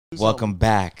Welcome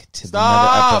back to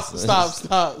Stop! another episode.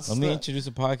 Stop! Let me introduce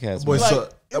a podcast. Boy, man.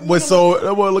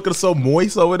 that boy looking so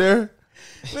moist over there.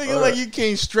 Nigga, like you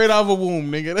came straight out of a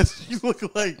womb, nigga. That's what you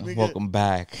look like, nigga. Welcome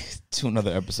back to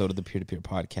another episode of the Peer to Peer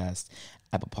Podcast.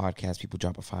 Apple Podcast, people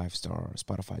drop a 5-star.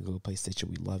 Spotify, Google Play, Stitcher,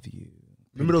 we love you.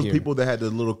 Remember those people that had the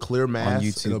little clear mask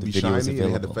YouTube, and it'll the be video is shiny and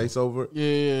they had the available. face over it?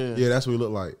 Yeah. Yeah, that's what we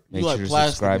look like. Make You sure like to plastic,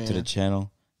 subscribe to man. the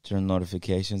channel, turn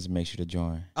notifications, and make sure to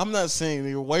join. I'm not saying,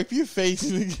 nigga, wipe your face,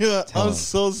 nigga. Tell I'm him.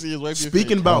 so serious. Wipe your Speaking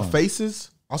face. about Tell 'em.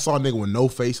 faces, I saw a nigga with no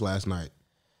face last night.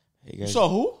 Hey You guys, saw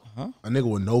who? A nigga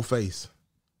with no face.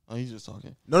 Oh, he's just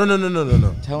talking. No. Tell him- No,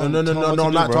 tell him what to I'm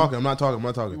do, not bro. talking. I'm not talking.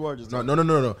 You are just No, talking.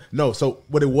 no. No, so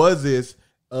what it was is,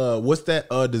 what's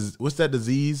that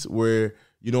disease where,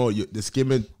 you know, the skin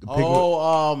and the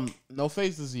pigment. No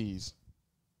face disease.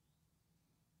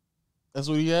 That's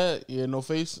what he had? Yeah, no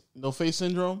face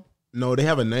syndrome? No, they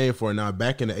have a name for it now.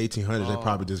 Back in the 1800s, they Oh.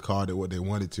 probably just called it what they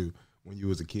wanted to when you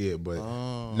was a kid. But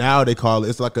Oh. now they call it.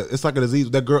 It's like a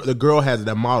disease. The girl has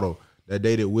that model that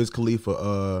dated Wiz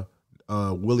Khalifa,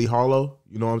 Willie Harlow.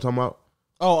 You know what I'm talking about?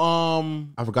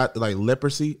 I forgot, like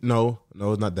leprosy. No,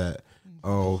 it's not that.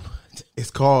 Oh,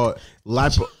 it's called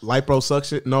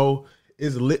liposuction. No,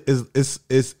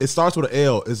 it starts with an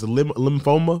L. It's a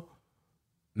lymphoma.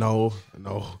 No.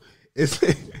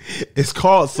 It's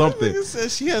called something. Nigga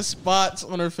said she has spots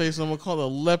on her face. I'm gonna call it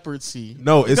leprosy.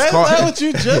 No, it's That's called. not what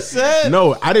you just said.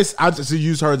 No, I just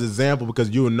use her as an example because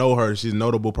you would know her. She's a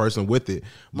notable person with it.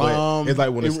 But it's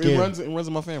like when the skin. it runs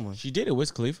in my family. She did it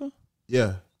with Khalifa?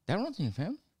 Yeah. That runs in your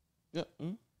family? Yeah.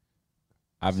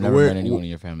 I've So never where- met anyone in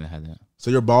your family that had that.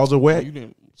 So your balls are wet. You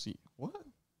didn't see what?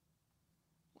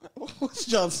 What's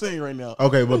John saying right now?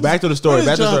 Okay, but back to the story. what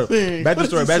Back is to the John story. saying? Back to the What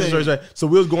story. is Back he to the story. So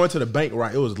we was going to the bank.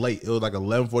 Right, it was late. It was like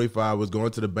 11:45. Was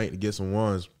going to the bank to get some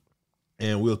ones,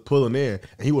 and we was pulling in,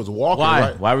 and he was walking. Why?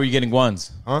 Right? Why were you getting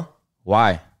ones? Huh?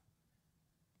 Why?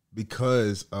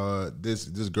 Because this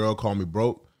girl called me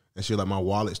broke, and she was like, my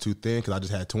wallet's too thin because I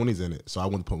just had 20s in it, so I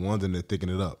wanted to put ones in there, thicken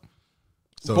it up.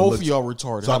 So it Both looks- of y'all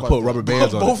retarded. So I How can about put that? rubber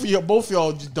bands on it. Both of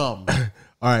y'all just dumb.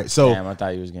 All right, so Damn, I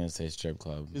thought you was going to say strip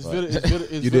club. It's but-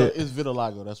 You did. It's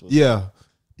vitiligo. That's what. yeah,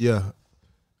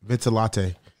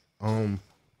 Ventilate. Even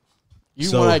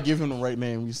so- when I give him the right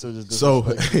name, you still just So,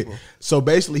 disrespect people. so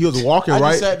basically, he was walking I right.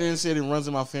 just sat there and said it runs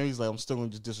in my family. He's like, I'm still gonna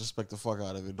just disrespect the fuck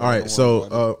out of it. All right,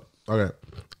 so all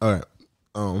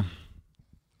right.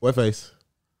 What face?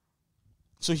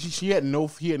 So he had no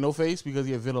face because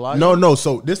he had vitiligo. No.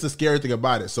 So this is the scary thing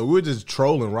about it. So we were just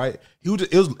trolling, right?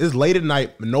 It's late at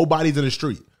night. Nobody's in the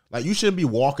street. Like you shouldn't be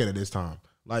walking at this time.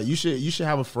 Like you should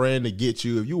have a friend to get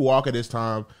you. If you walk at this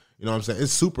time, you know what I'm saying.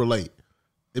 It's super late.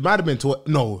 It might have been 12.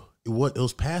 No, it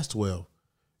was past 12.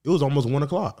 It was almost 1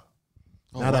 o'clock.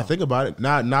 Now that I think about it,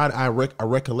 now I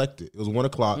recollect it. It was 1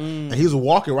 o'clock, and he was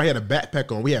walking right. He had a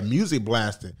backpack on. We had music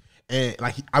blasting, and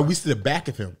like we stood the back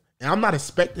of him, and I'm not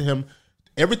expecting him.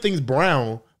 Everything's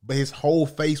brown, but his whole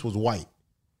face was white.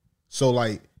 So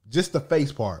like just the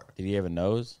face part, Did he have a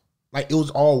nose? like it was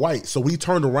all white. So when he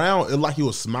turned around, it looked like he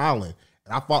was smiling,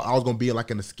 and I thought I was gonna be like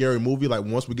in a scary movie. Like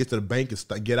once we get to the bank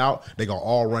and get out, they gonna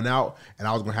all run out, and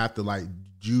I was gonna have to like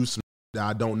juice some that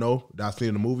I don't know that I seen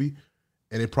in the movie.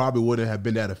 And it probably wouldn't have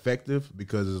been that effective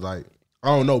because it's like, I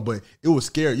don't know, but it was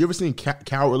scary. You ever seen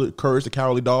Courage the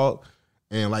Cowardly Dog?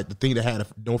 And like the thing that had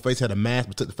no face had a mask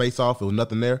but took the face off. It was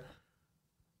nothing there.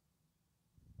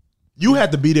 You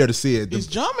had to be there to see it. Is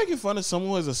John making fun of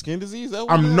someone who has a skin disease? That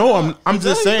I'm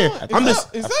just saying. I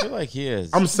feel like he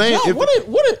is. I'm saying John,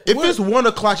 if it's 1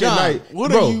 o'clock John, at night, what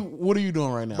bro, are you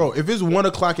doing right now? Bro, if it's 1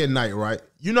 o'clock at night, right?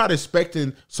 You're not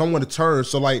expecting someone to turn.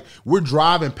 So like we're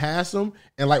driving past him,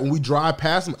 and like when we drive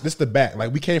past him, this is the back.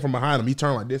 Like we came from behind him. He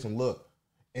turned like this and look.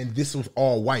 And this was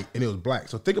all white and it was black.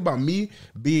 So think about me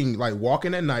being like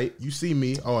walking at night. You see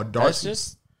me, dark.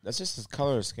 That's just his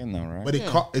color of skin, though, right? But it Yeah,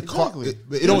 caught. It caught.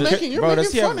 exactly. It don't. You're Bro, does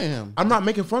making he fun have- of him. I'm not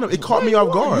making fun of it. It caught me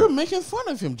off guard. You're making fun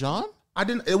of him, John. I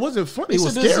didn't. It wasn't funny. It's It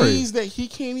was a scary. disease that he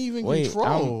can't even Wait,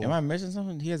 control. am I missing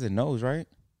something? He has a nose, right?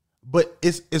 But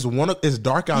it's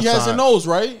dark outside. He has a nose,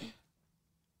 right?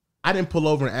 I didn't pull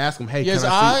over and ask him. Hey, He has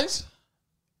can I see? eyes.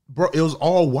 Bro, it was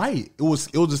all white. It was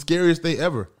the scariest thing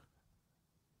ever.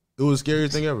 It was the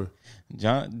scariest thing ever.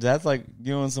 John, that's like,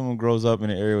 you know, when someone grows up in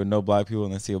an area with no black people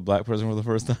and they see a black person for the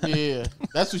first time. Yeah,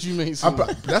 that's what you mean.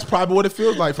 That's probably what it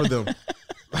feels like for them.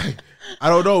 Like, I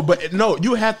don't know, but no,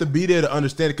 you have to be there to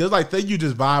understand it. Because like, think you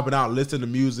just vibing out, listening to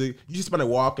music. You just somebody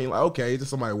walking, like, okay, just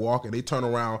somebody walking. They turn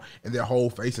around and their whole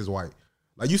face is white.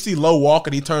 Like you see Low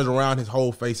walking, he turns around, his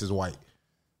whole face is white.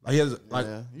 Like he has like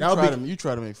Yeah. that would be You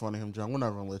try to make fun of him, John. We're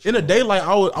not gonna let you. in the daylight.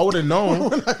 I would have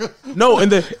known. No,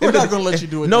 We're not gonna let you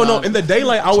do it. No, John. in the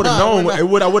daylight I would have John, known.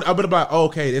 we're not- I would have been like, oh,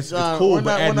 okay, it's cool.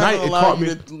 But at night it caught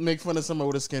me. To make fun of somebody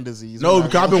with a skin disease. No, We're not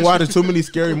because I've gonna been let watching too many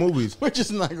scary movies. We're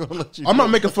just not gonna let you. I'm do not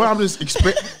it. making fun. I'm just You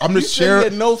said he sharing.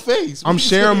 had no face. I'm You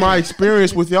sharing said- my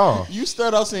experience with y'all. You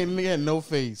started out saying nigga had no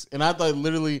face, and I thought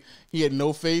literally he had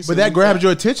no face. But and that we- grabbed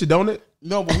your attention, don't it?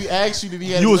 No, but we asked you did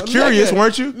he have. You was no- curious, nigga,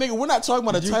 weren't you? Nigga, we're not talking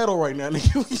about a title right now.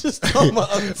 Nigga, we just talking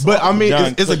about. Other But I mean,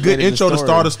 John it's a good clickbaited the intro to story.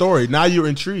 start a story. Now you're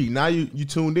intrigued. Now you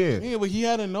tuned in. yeah, but he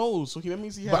had a nose, so that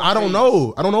means he had. But a I don't face.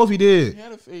 know. I don't know if he He did.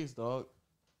 had a face, dog.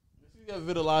 He got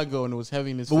vitiligo and it was heavy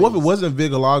in his But face. what if it wasn't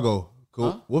Vigalago?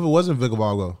 Huh? What if it wasn't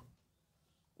Vigalago?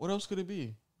 What else could it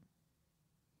be?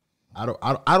 I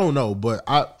don't know. But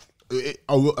I'll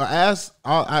ask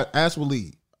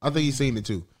Waleed. I think he's seen it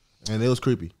too, and it was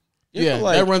creepy. Yeah,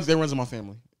 like- that runs in my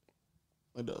family.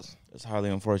 It does. It's highly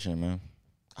unfortunate, man.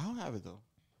 I don't have it though.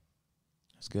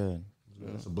 It's good.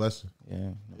 It's a blessing. Yeah.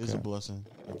 It's a okay. blessing,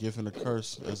 a gift and a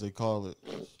curse, as they call it.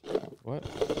 What?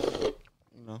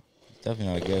 You know, It's definitely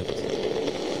not a gift.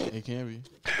 it can be.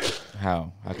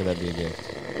 How? How could that be a gift?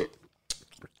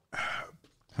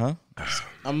 Huh?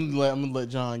 I'm gonna let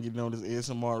John get on this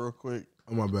ASMR real quick.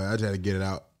 Oh my bad. I just had to get it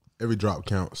out. Every drop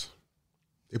counts.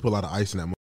 They put a lot of ice in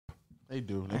that. They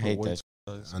do. They I put hate way that. too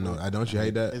much. I know. I don't you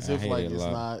hate that? As I if hate like it a it's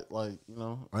lot. not like you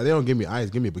know. They don't give me ice.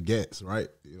 Give me baguettes, right?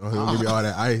 You know, they don't give me all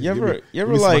that ice. You Give ever- me- you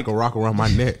ever give me like- a rock around my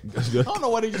neck. I don't know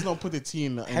why they just don't put the tea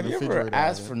in the. Have you ever refrigerator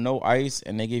asked either. for no ice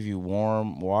and they give you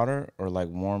warm water or like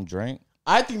warm drink?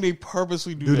 I think they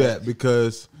purposely do that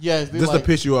because Yes, they just like, to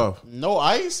piss you off. no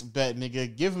ice, bet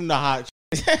nigga. Give him the hot.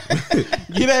 Get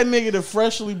that nigga the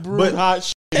freshly brewed But- hot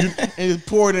shit and just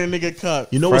pour it in a nigga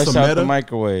cup. You know Fresh what's out a the meta?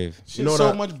 microwave. Shit, you know what so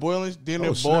I- much boiling. Then they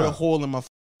Oh, boiled a snap. hole in my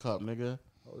cup, nigga.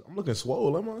 I'm looking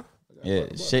swole, am I? Yeah,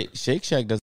 Shake Shack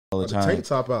does all the The time. tank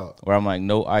top out. Where I'm like,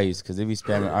 no ice, because they be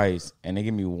spamming ice, and they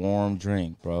give me warm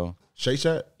drink, bro. Shake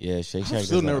Shack. Yeah, Shake Shack. I've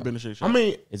still does never that. been to Shake Shack. I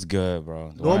mean, It's good,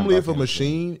 bro. The normally wine if a bucket is good.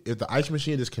 machine, if the ice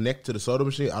machine is connected to the soda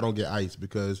machine, I don't get ice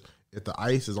because if the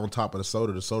ice is on top of the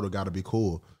soda got to be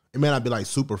cool. It may not be like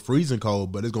super freezing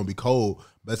cold, but it's gonna be cold.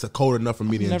 But it's cold enough for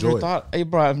me to enjoy Never it. thought, hey,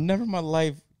 bro, I've never in my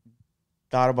life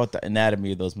thought about the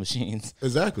anatomy of those machines.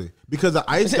 Exactly, because the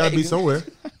ice got to be somewhere,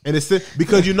 and it's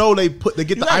because you know they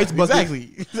get the ice bucket.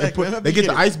 Exactly. They get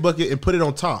the ice bucket and put it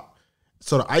on top.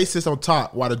 So the ice sits on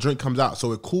top while the drink comes out.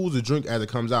 So it cools the drink as it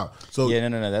comes out. So Yeah,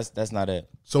 no, that's not it.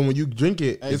 so when you drink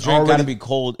it, The it's drink got to already be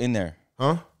cold in there.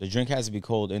 huh? The drink has to be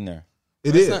cold in there.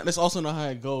 It That's, is. that's also not how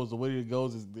it goes. The way it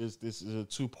goes is this is a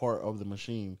two part of the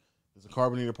machine. There's a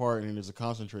carbonated part and then there's a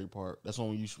concentrate part. That's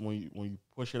when you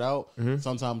push it out.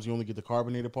 Sometimes you only get the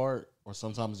carbonated part, or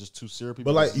sometimes it's just too syrupy.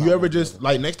 But like, you ever just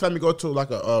like next time you go to like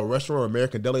a restaurant or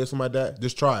American deli or something like that,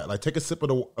 just try it. Like take a sip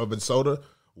of a soda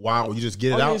while you just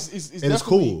get it out, it's and it's definitely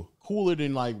cool. cooler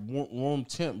than like warm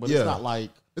temp, but Yeah. it's not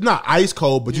like It's not ice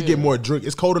cold, but you Yeah. get more drink.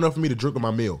 It's cold enough for me to drink with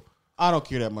my meal. I don't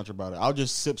care that much about it. I'll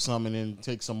just sip some and then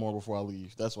take some more before I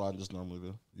leave. That's what I just normally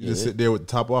do. You just sit there with the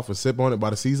top off and sip on it by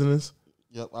the seasonings.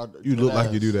 Yep, You look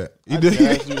like you do that. You I do.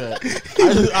 just do that.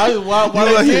 While You look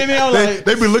like they in there, like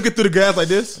they be looking through the gas like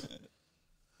this.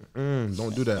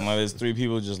 Don't do that. Like, there's three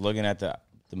people just looking at the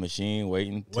machine,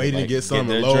 waiting Waiting to like, get something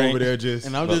their low drink. over there, just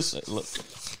and I'm Look, just look.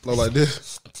 look like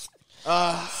this.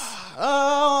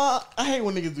 I hate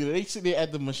when niggas do that. They sit there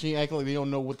at the machine acting like they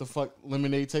don't know what the fuck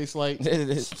lemonade tastes like.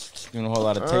 Doing a whole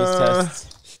lot of taste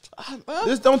tests.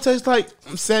 This don't taste like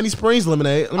Sandy Springs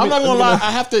lemonade. I'm not gonna lie.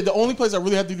 I have to. The only place I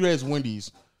really have to do that is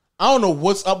Wendy's. I don't know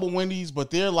what's up with Wendy's,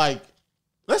 but they're like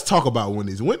Let's talk about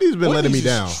Wendy's. Wendy's been letting me Wendy's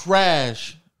is down.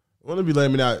 Trash. Wendy's be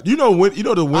letting me down. You know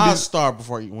the I'll Wendy's. starve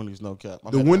before I eat Wendy's. No cap.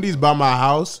 The Wendy's by my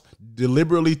house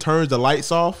deliberately turns the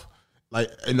lights off, like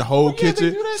in the whole Oh, yeah, they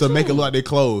kitchen, do that to make it too. look like they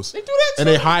closed. They do that and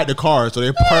they too. hide the cars, so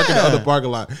they park in the Yeah. other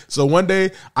parking lot. So one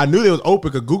day I knew they was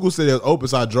open because Google said it was open,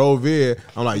 so I drove in.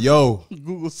 I'm like, yo,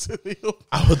 Google City.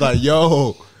 I was like,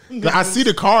 yo, I see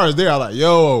the cars there. I like,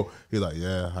 yo. He's like,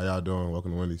 yeah, how y'all doing?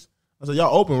 Welcome to Wendy's. I said,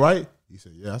 y'all open, right? He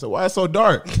said, yeah. I said, why it's so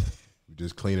dark? We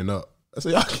just cleaning up. I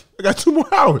said, y'all, I got 2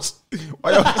 more hours.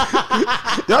 Why y'all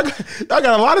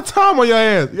got a lot of time on your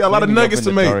hands. You got a lot of Cleaning up nuggets in to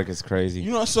the make. dark is crazy.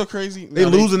 You know what's so crazy? They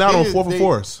losing out on 4 for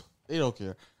 4s. They don't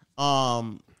care.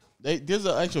 There's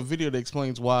an actual video that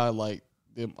explains why like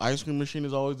the ice cream machine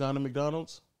is always down at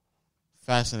McDonald's.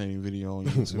 Fascinating video on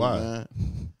YouTube. Why? Man.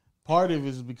 Part of it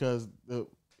is because the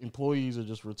employees are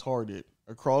just retarded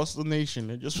across the nation.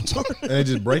 They're just retarded. And they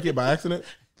just break it by accident.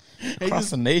 Across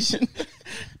the nation.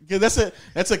 Because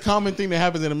that's a common thing that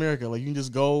happens in America. Like you can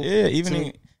just go. Yeah,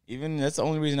 even Even that's the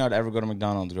only reason I'd ever go to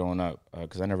McDonald's growing up,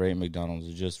 because I never ate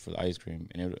McDonald's just for the ice cream,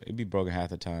 and it'd be broken half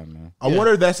the time, man. I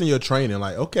wonder if that's in your training.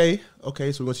 Like, okay, so we're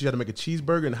going to teach you how to make a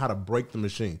cheeseburger and how to break the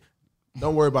machine.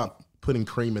 Don't worry about putting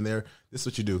cream in there. This is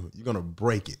what you do. You're going to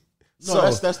break it.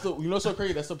 No, that's the you know what's so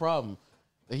crazy? That's the problem.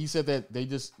 That he said that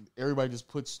everybody just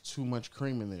puts too much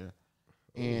cream in there.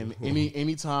 And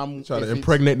anytime try to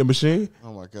impregnate the machine.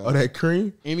 Oh my god! Oh, that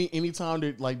cream. Anytime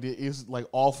that like there is like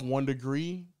off 1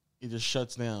 degree, it just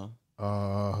shuts down.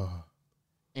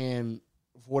 And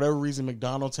for whatever reason,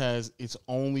 McDonald's has its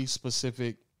only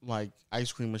specific like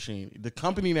ice cream machine. The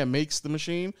company that makes the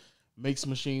machine makes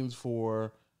machines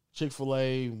for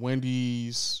Chick-fil-A,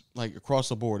 Wendy's, like across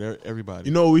the board, everybody.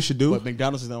 You know what we should do? But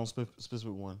McDonald's is their own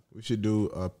specific one. We should do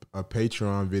a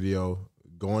Patreon video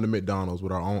going to McDonald's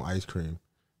with our own ice cream.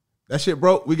 That shit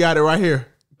broke. We got it right here.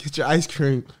 Get your ice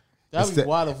cream. That'd be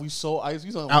wild if we sold ice.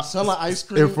 We selling ice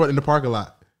cream in front in the parking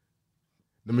lot.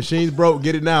 The machine's broke.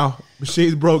 Get it now.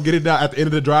 Machine's broke. Get it now. At the end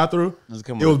of the drive-through,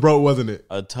 it was broke, wasn't it?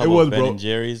 A tub of Ben and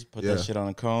Jerry's. Put that shit on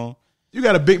a cone. You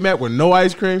got a Big Mac with no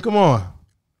ice cream? Come on.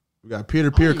 We got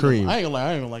peer-to-peer cream. I ain't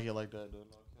gonna like it like that,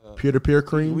 though. Peer-to-peer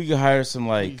cream. We could hire some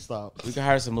We could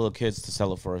hire some little kids to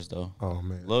sell it for us, though. Oh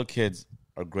man, little kids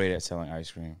are great at selling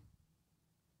ice cream.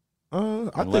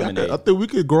 I think we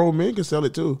could grown men can sell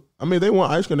it too. I mean, they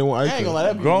want ice cream. They want ice cream.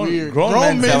 That'd be weird. Grown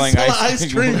men selling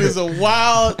ice cream is a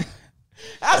wild.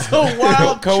 That's a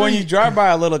wild. Cause when you drive by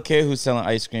a little kid who's selling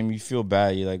ice cream, you feel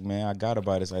bad. You're like, man, I gotta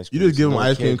buy this ice cream. You just give them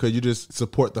ice cream because you just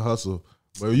support the hustle.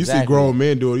 But when you see grown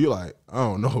men do it, you're like, I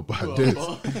don't know about this.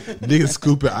 Niggas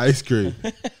scooping ice cream.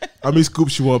 How many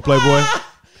scoops you want, Playboy?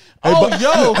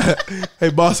 Yo. Hey,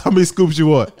 boss, how many scoops you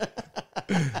want?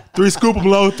 3 scoop them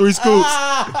low, 3 scoops.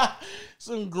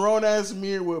 Some grown ass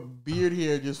mirror with beard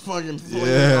hair just fucking.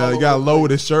 Yeah, you got low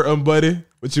with his shirt unbuttoned.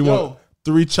 What you want?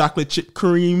 3 chocolate chip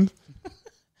cream,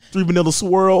 3 vanilla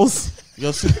swirls.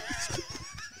 Yo,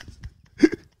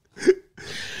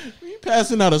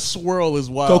 passing out a swirl is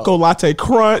wild. Cocoa latte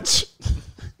crunch.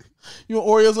 You want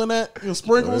Oreos on that? You want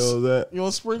sprinkles? Oreos you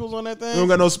want sprinkles on that thing? You don't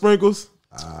got no sprinkles?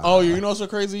 You know what's so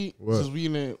crazy? Since we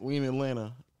in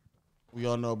Atlanta, we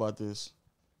all know about this.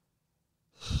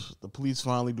 The police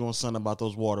finally doing something about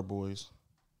those water boys.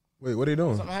 Wait, what are they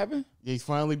doing? Something happened? They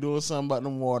finally doing something about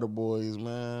them water boys,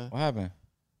 man. What happened?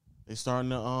 They starting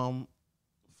to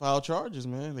file charges,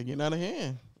 man. They getting out of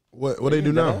hand. What they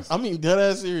do now? I mean, dead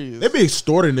ass serious. They be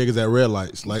extorting niggas at red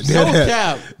lights, like no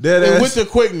cap. Dead with the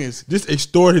quickness, just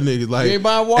extorting niggas. Like, you ain't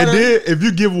buying water. And then if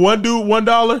you give one dude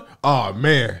 $1, oh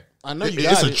man, I know you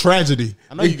got it's a tragedy.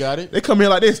 I know you got it. They come here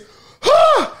like this.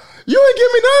 You ain't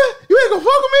give me nothing. You ain't gonna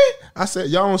fuck with me. I said,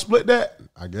 y'all don't split that.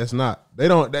 I guess not. They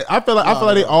don't. I feel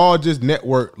like they all just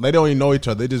network. They don't even know each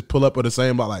other. They just pull up with the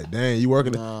same. Like, dang, you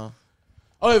working?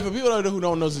 Oh, for people who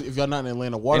don't know, if y'all not in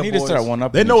Atlanta, water boys. They need to start one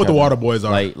up. They know what the water boys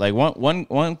are. Like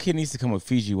one kid needs to come with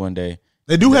Fiji one day.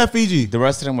 They do have Fiji. The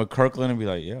rest of them with Kirkland and be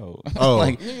like, yo,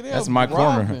 like that's my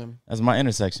corner. Them. That's my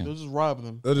intersection. They'll just rob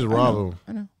them. They'll just rob them.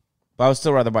 I know. But I would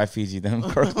still rather buy Fiji than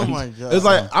Kirkland. Oh my god! It's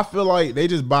like I feel like they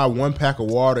just buy 1 pack of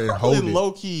water and hold it.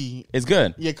 Low key, it's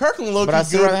good. Yeah, Kirkland low key. But I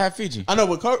still rather have Fiji. I know,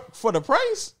 but for the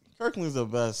price, Kirkland's the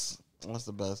best. That's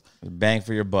the best. Bang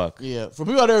for your buck. Yeah. For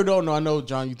people out there who don't know, I know,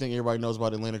 John, you think everybody knows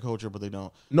about Atlanta culture, but they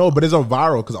don't. No, but it's on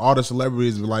viral because all the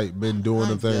celebrities like been doing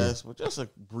the thing. Yes, but just a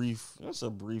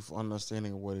brief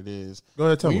understanding of what it is. Go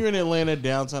ahead, tell me. When you're in Atlanta,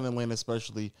 downtown Atlanta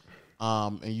especially,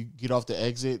 and you get off the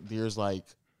exit, there's like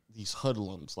these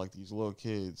hoodlums, like these little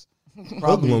kids.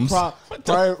 Hoodlums?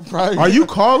 Probably, are you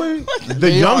calling the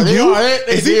young youth?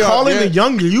 Is he calling the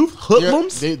young youth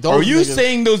hoodlums? Are you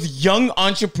saying those young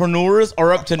entrepreneurs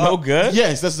are up to no good?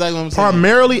 Yes, that's exactly what I'm saying.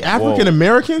 Primarily African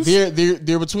Americans?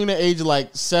 They're between the age of like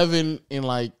 7 and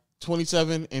like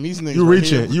 27, and these niggas. You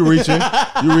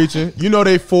reaching. You know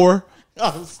they 4.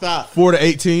 Oh, stop. 4 to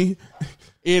 18.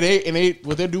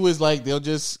 What they do is like they'll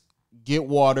just get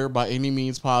water by any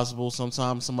means possible.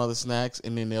 Sometimes some other snacks,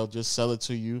 and then they'll just sell it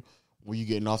to you when you're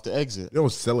getting off the exit. They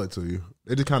don't sell it to you.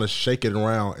 They just kind of shake it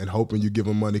around and hoping you give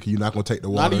them money because you're not going to take the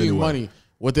water. Not even anyway. money.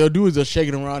 What they'll do is they'll shake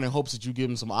it around in hopes that you give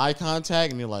them some eye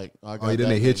contact, and they're like, then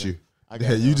they hit you.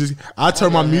 I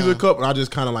turn my music up and I just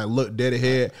kind of like look dead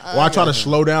ahead. Or I try to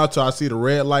slow down till I see the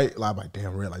red light. Like, I'm like,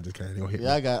 damn, red light just can't hit me.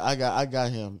 Yeah, I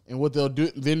got him. And what they'll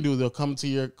do, they'll come to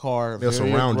your car, they'll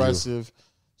very surround aggressive. You.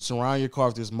 Surround your car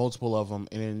if there's multiple of them,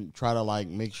 and then try to like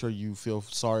make sure you feel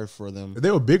sorry for them. If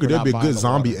they were bigger, they'd be good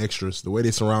zombie extras. The way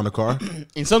they surround the car,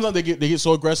 and sometimes they get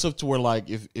so aggressive to where like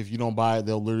if you don't buy it,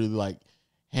 they'll literally like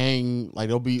hang, like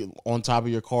they'll be on top of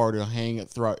your car, they'll hang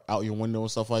it out your window and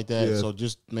stuff like that. Yeah. So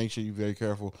just make sure you're very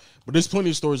careful. But there's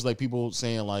plenty of stories like people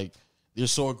saying like they're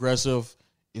so aggressive,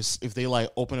 if they like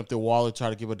open up their wallet, try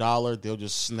to give $1, they'll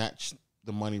just snatch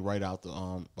the money right out the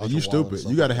you stupid.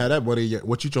 You got to have that money.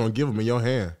 What you trying to give them in your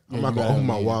hand? I'm not gonna open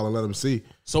my wallet and let them see.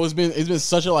 So it's been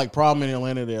such a like problem in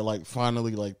Atlanta. They're like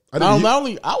finally like I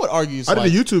would argue. I did a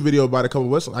YouTube video about a couple of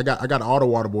weeks. I got an auto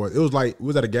water boy. It was like we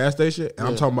was at a gas station, and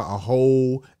I'm talking about a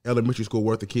whole elementary school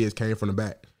worth of kids came from the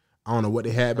back. I don't know what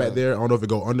they had back there. I don't know if it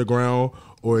go underground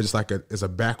or it's like it's a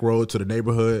back road to the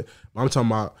neighborhood. But I'm talking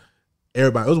about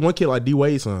everybody. It was one kid like D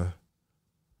Wade's son.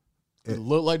 It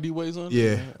looked like D Wade's son.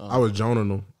 Yeah, I was joning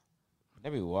them.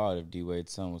 That'd be wild if D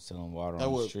Wade's son was selling water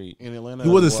on the street in Atlanta. He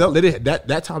wasn't selling. They didn't,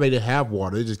 that time they didn't have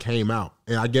water. It just came out,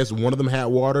 and I guess one of them had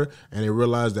water, and they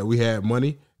realized that we had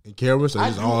money and cameras, so it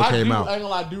just all came out. I ain't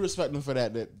gonna lie, I do respect them for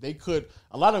that. That they could.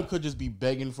 A lot of them could just be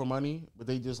begging for money, but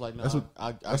they just like that's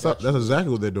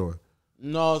exactly what they're doing.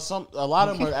 No, a lot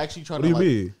of them are actually trying to. What do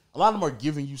you mean? A lot of them are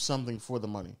giving you something for the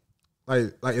money.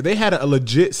 Like if they had a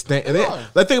legit stand,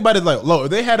 like think about it, like low.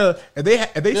 If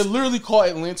they literally call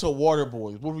Atlanta water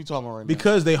boys. What are we talking about right now?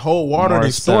 Because they hold water and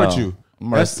they store it you.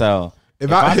 Marcel, if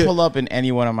I pull up in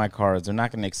any one of my cars, they're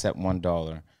not going to accept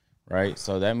 $1, right?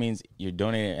 So that means you're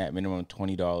donating at minimum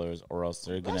 $20, or else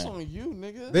they're gonna. That's on you,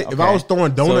 nigga. If I was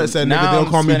throwing donuts at niggas, they'll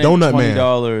call me Donut Man.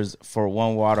 $20 for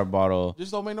one water bottle.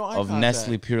 Just don't make no eye of contact.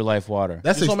 Nestle Pure Life water.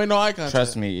 Just don't make no eye contact.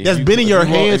 Trust me. That's been in your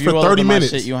hands for 30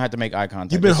 minutes. Shit, you don't have to make eye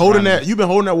contact. You've been holding that. You've been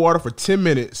holding that water for 10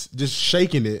 minutes, just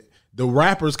shaking it. The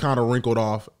wrapper's kind of wrinkled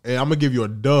off, and I'm gonna give you a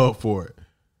dub for it.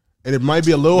 And it might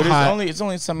be a little high. It's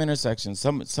only some intersections.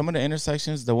 Some of the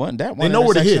intersections, they know where to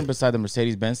intersection hit. beside the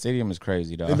Mercedes-Benz Stadium is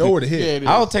crazy, dog. They know where to hit.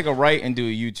 I'll take a right and do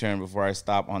a U-turn before I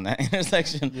stop on that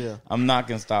intersection. Yeah. I'm not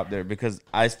gonna stop there because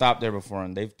I stopped there before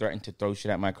and they've threatened to throw shit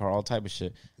at my car, all type of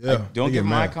shit. Yeah, like, don't give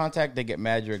them eye contact. They get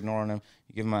mad. You're ignoring them.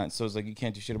 You give them so it's like you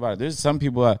can't do shit about it. There's some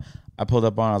people I pulled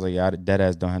up on. I was like, yeah, dead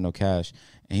ass don't have no cash.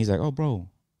 And he's like, oh, bro,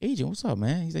 agent, what's up,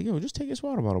 man? He's like, yo, just take this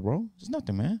water bottle, bro. It's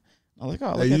nothing, man. I'm like,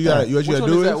 oh, you gotta do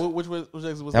it. Which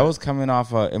exit was that? Was coming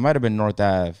off. It might have been North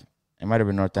Ave. It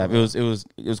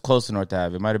was close to North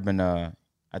Ave. It might have been. I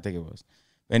think it was.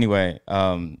 Anyway,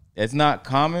 it's not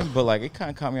common, but like it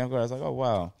kind of caught me off guard. I was like, oh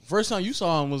wow. First time you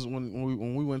saw him was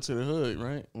when we went to the hood,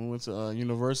 right? When we went to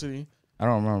university. I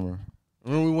don't remember.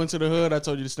 When we went to the hood, I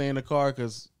told you to stay in the car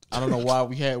because I don't know why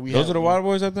we Those are the water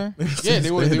boys out there. Yeah,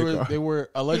 they were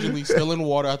allegedly stealing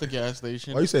water at the gas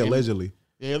station. Why you say allegedly?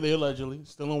 Yeah, they allegedly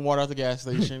stealing water at the gas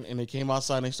station, and they came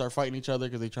outside and they start fighting each other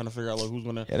because they trying to figure out like who's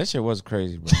gonna. Yeah, that shit was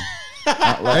crazy, bro.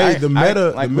 The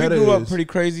meta we grew up pretty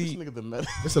crazy. The meta.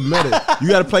 It's a meta. You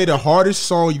got to play the hardest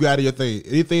song you got in your thing.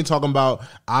 Anything talking about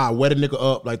wet a nigga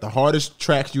up, like the hardest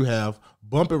tracks you have.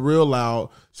 Bump it real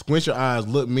loud. Squint your eyes.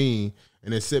 Look mean.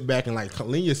 And then sit back and like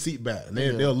lean your seat back, and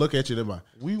they'll look at you. They're like,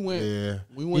 we went.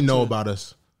 You know about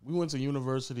us. We went to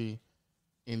university,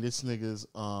 and this nigga's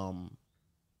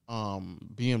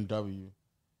BMW,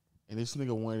 and this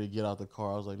nigga wanted to get out the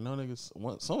car. I was like, no, niggas,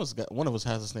 one of us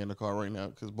has to stay in the car right now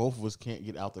because both of us can't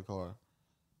get out the car.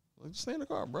 Like, just stay in the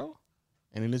car, bro.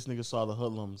 And then this nigga saw the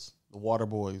hoodlums, the water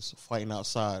boys, fighting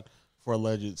outside for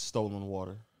alleged stolen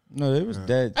water. No, it was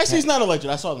dead. Actually, it's not alleged.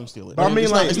 I saw them steal it. But I mean,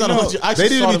 it's not alleged. They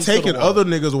didn't be taking other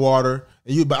niggas' water.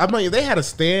 But I mean, they had a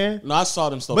stand. No, I saw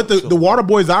them steal. But the water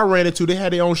boys I ran into, they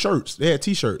had their own shirts. They had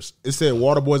T-shirts. It said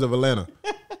 "Water Boys of Atlanta,"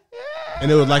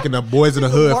 and it was like in the Boys in the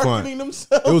Hood font.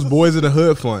 It was Boys in the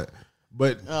Hood font.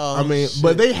 But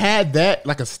but they had that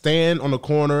like a stand on the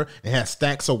corner and had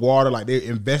stacks of water. Like they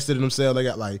invested in themselves. They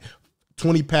got like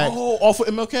 20 packs. Oh, off of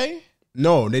MLK?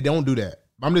 No, they don't do that.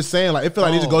 I'm just saying, like, it feel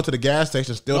like they just go to the gas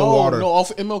station, steal the water. No, off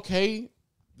of MLK,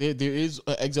 there is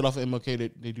an exit off of MLK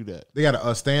that they do that. They got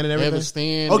a stand and everything?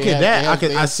 They have a stand.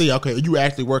 Okay, I see. Okay, you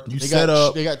actually working. You set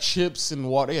up. They got chips and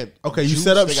water. Okay, you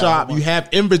set up shop. You have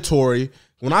inventory.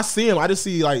 When I see them, I just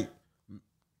see, like,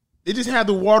 they just have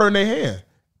the water in their hand.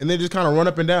 And they just kind of run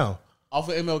up and down. Off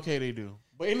of MLK, they do.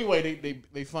 But anyway,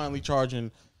 they finally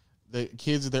charging the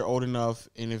kids if they're old enough,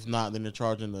 and if not, then they're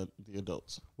charging the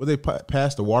adults. Will they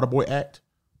pass the Waterboy Act?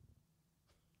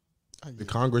 The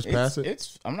Congress pass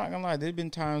it? I'm not gonna lie. There's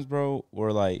been times, bro,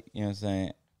 where like, you know what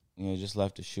I'm saying, just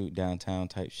left to shoot downtown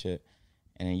type shit,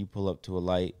 and then you pull up to a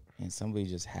light and somebody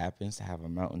just happens to have a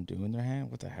Mountain Dew in their hand.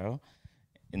 What the hell?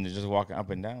 And they're just walking up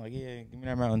and down like, yeah, give me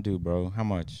that Mountain Dew, bro. How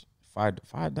much? $5.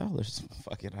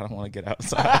 Fuck it, I don't want to get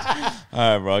outside. All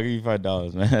right, bro, I'll give you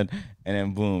 $5, man. And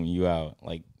then boom, you out.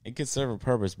 Like, it could serve a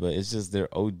purpose, but it's just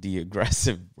they're OD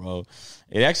aggressive, bro.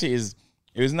 It actually is.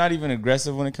 It was not even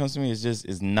aggressive when it comes to me.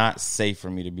 It's not safe for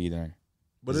me to be there.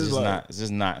 But it's just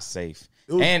not safe.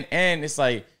 And it's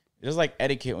like there's like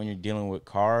etiquette when you're dealing with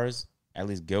cars, at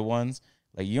least good ones.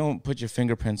 Like, you don't put your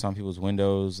fingerprints on people's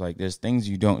windows. Like, there's things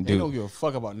you don't They do. don't give a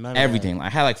fuck about none Everything. of Like, I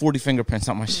had like 40 fingerprints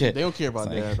on my shit. that. They don't care about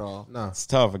It's that like- at all. Nah. It's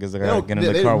tough because I They, gotta don't, get in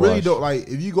the they car really wash. don't like.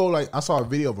 If you go like, I saw a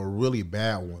video of a really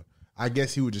bad one. I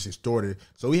guess he was just extorted.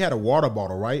 So he had a water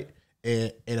bottle, right,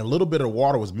 and a little bit of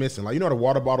water was missing. Like, you know, the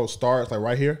water bottle starts like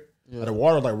right here. Yeah. Like, the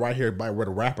water like right here by where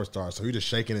the wrapper starts. So he just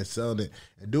shaking and selling it.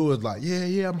 And dude was like,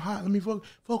 yeah, I'm hot. Let me fuck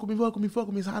with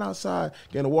me. It's hot outside.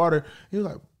 Getting the water. He was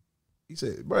like, he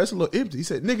said, bro, it's a little empty. He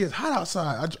said, nigga, it's hot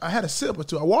outside. I had a sip or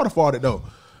two. I waterfalled it though.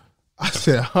 I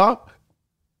said, huh?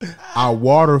 I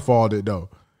waterfalled it though.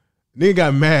 Nigga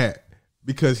got mad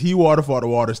because he waterfalled the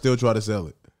water, still tried to sell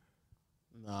it.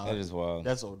 Nah, That is wild.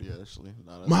 that's OD actually.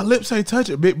 Nah, that's My lips ain't touch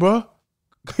it, big bro.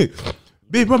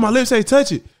 Big bro, my lips ain't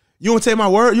touch it. You don't take my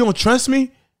word? You don't trust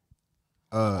me?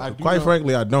 do Quite know-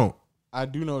 frankly, I don't. I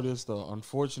do know this though.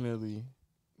 Unfortunately,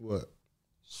 What?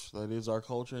 that is our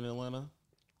culture in Atlanta.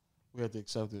 We have to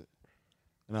accept it,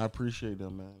 and I appreciate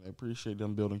them, man. I appreciate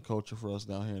them building culture for us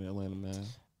down here in Atlanta, man.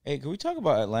 Hey, can we talk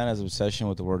about Atlanta's obsession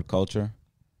with the word culture?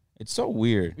 It's so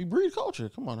weird. We breed culture.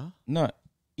 Come on, huh? No,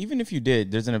 even if you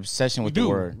did, there's an obsession We with do. the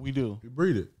word. We do. You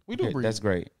breed it. We do Okay, breed. that's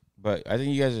great. But I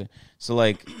think you guys are so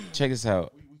like check this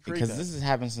out. create Because that. this has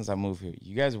happened since I moved here.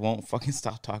 You guys won't fucking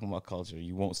stop talking about culture.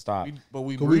 You won't stop. But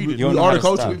we We- breed we- it. You don't we know are how the to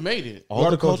culture. stop. We made it. All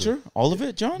are the the culture. culture? All of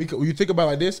it, John? Because when you think about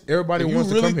it like this, everybody If you wants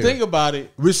to really come think here. about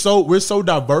it, We're so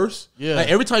diverse. Yeah. Like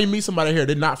every time you meet somebody here,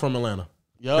 they're not from Atlanta.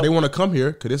 yup, But they want to come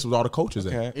here because this is all the cultures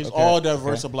at. Okay. it's okay, all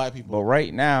diverse okay. of black But people.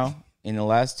 right now, in the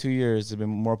last 2 years, there's been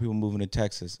more people moving to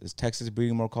Texas. Is Texas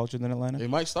breeding more culture than Atlanta? They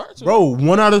might start to. Bro,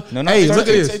 one out of No, no, hey, it look at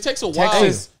starts- this. It takes a while.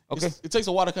 Texas. Okay. It takes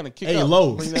a while to kind of kick Hey, up.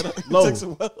 Lowe's. Bring that up. It Lowe's. takes a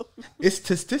while. It's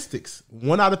statistics.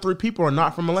 1 out of 3 people are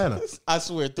not from Atlanta. I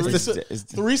swear, It's-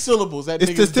 three syllables. That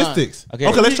It's nigga's statistics. Okay.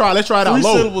 Okay, let's try it out. 3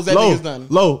 Low, syllables, that low, nigga's done.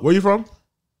 low. Where you from? done.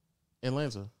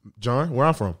 Atlanta. John, where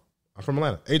I'm from? I'm from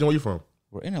Atlanta. Agent, where you from?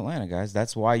 We're in Atlanta, guys.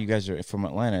 That's why you guys are from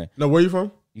Atlanta. No, where you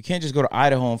from? You can't just go to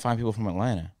Idaho and find people from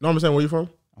Atlanta. No, I'm saying where you from?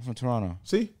 I'm from Toronto.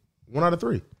 See? 1 out of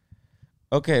 3.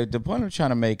 Okay, the point I'm trying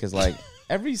to make is like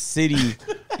every city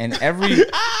and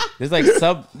there's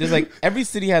like every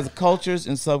city has cultures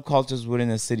and subcultures within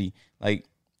the city. Like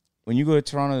when you go to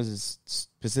Toronto, there's this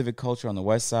specific culture on the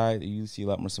west side. You see a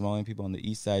lot more Somalian people. On the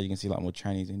east side, you can see a lot more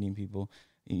Chinese Indian people.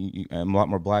 A lot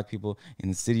more black people. In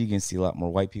the city, you can see a lot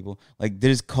more white people. Like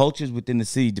there's cultures within the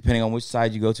city depending on which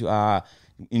side you go to.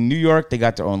 In New York, they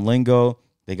got their own lingo.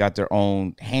 They got their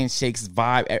own handshakes,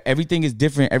 vibe. Everything is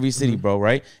different in every city, bro,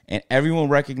 right? And everyone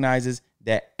recognizes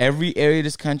that every area of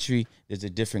this country, there's a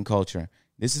different culture.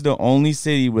 This is the only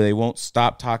city where they won't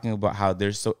stop talking about how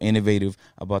they're so innovative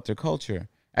about their culture.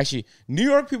 Actually, New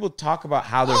York people talk about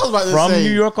how they're was about to from say-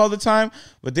 New York all the time,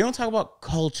 but they don't talk about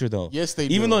culture, though. Yes, they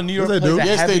Even do. though New York Yes, they plays do. a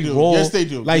Yes, heavy they do. role. Yes, they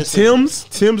do. Like Yes, they do.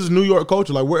 Tim's is New York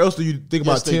culture. Like where else do you think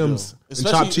about Yes, they do. Tim's and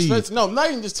Especially- chopped cheese? especially- No, not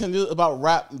even just Tim's. About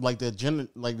rap, like how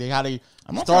they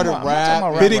I'm not started talking about- I'm not rap. talking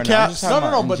about Pity right now. I'm caps. just talking No,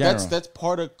 about in but general. that's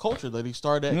part of culture that he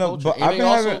started that No, culture. but And I've they been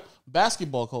also having-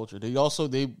 basketball culture. They also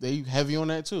they heavy on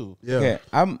that too. Yeah.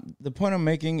 Okay, the point I'm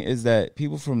making is that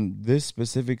people from this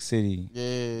specific city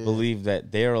Yeah. believe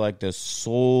that they are like the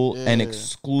sole and Yeah.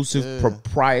 exclusive Yeah.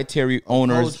 proprietary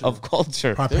owners culture. of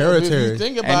culture. If you Proprietary.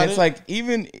 think about And it's it, like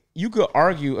even you could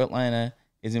argue Atlanta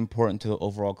is important to the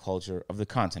overall culture of the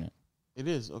continent. it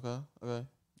is okay. Okay,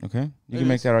 Okay, you It can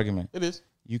make is. that argument. it is.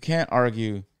 You can't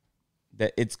argue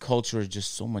that its culture is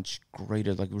just so much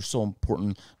greater. Like we're so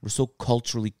important. We're so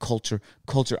culturally culture.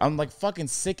 I'm like fucking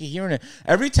sick of hearing it.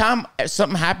 Every time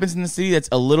something happens in the city that's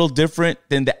a little different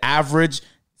than the average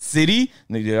city,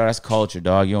 they go, that's culture,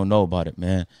 dog. You don't know about it,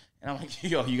 man. And I'm like,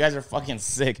 yo, you guys are fucking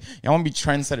sick. Y'all want to be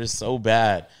trendsetters so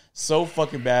bad. So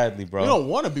fucking badly, bro. We don't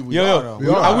want to be. We Yo, are, yo, though. We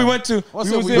are. we went to. What's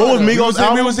we up, was we in- are? What was we Migos was in- we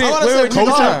album? was in- I wanna wait, say wait, we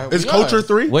culture. are. Is We Culture are.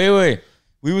 3? Wait.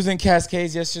 We was in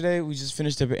Cascades yesterday. We just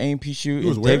finished up an A&P shoot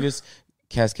was in where? Davis,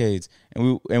 Cascades,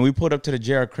 and we pulled up to the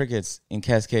JR Crickets in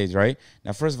Cascades. Right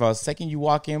now, first of all, the second you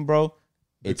walk in, bro,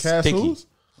 it's Cass sticky. who's?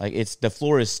 Like the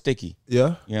floor is sticky. Yeah. You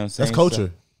know what I'm saying? That's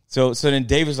culture. So then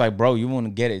Davis like, bro, you want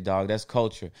to get it, dog? That's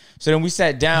culture. So then we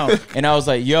sat down, and I was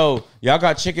like, yo, y'all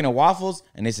got chicken and waffles?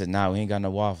 And they said, nah, we ain't got no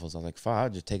waffles. I was like, fine, I'll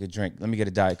just take a drink. Let me get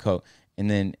a Diet Coke. And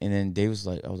then Davis was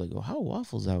like, I was like, oh, how are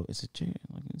waffles out? It's a chicken.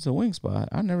 Like, it's a wing spot.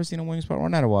 I've never seen a wing spot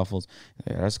run out of waffles.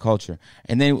 Yeah, that's culture.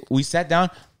 And then we sat down.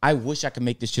 I wish I could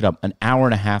make this shit up. An hour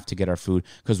and a half to get our food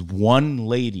because one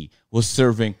lady was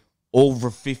serving over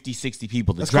 50, 60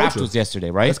 people. The That's draft culture. was yesterday,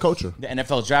 right? That's culture. The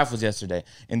NFL draft was yesterday.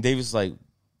 And Davis was like,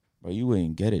 bro, you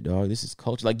wouldn't get it, dog. This is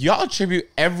culture. Like, y'all attribute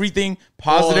everything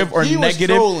positive Well, or he was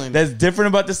negative trolling. that's different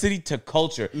about the city to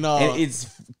culture. No. And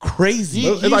it's crazy.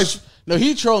 It's like No,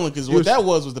 he trolling because what was- that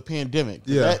was the pandemic.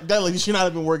 Yeah. That lady should not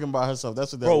have been working by herself.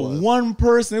 That's what that Bro, was. one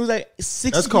person. It was like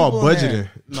 60 That's called people in budgeting.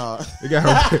 there. No, They got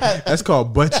her, that's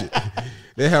called budget.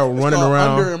 They had her running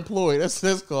around. underemployed. That's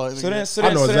called. So then,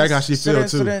 I know exactly how she so feel, then,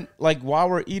 too. So then, like while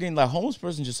we're eating, like homeless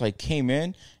person just like came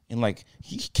in and like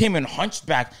he came in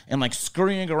hunchback and like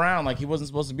scurrying around like he wasn't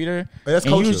supposed to be there. That's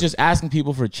and he culture. was just asking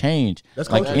people for change, That's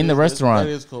like culture. in the restaurant.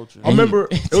 That is culture. I remember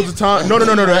it was a time. No.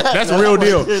 That's a real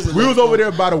deal. We was over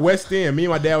there by the West End. Me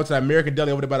and my dad went to the American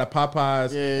Deli over there by the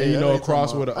Popeyes, and I know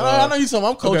across you're with a. talking about. I know you talking about.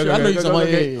 I'm culture. I know you talking about.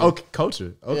 Yeah. Okay,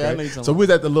 culture. Okay, Yeah, I know you talking so we was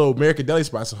at the little American Deli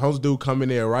spot. So homeless dude come in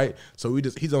there, right? So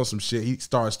he's on some shit. He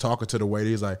starts talking to the waiter.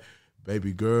 He's like,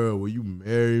 "Baby girl, will you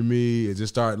marry me?" And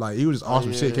just start like he was just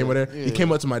awesome shit. Came over there. yeah. He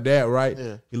came up to my dad, right?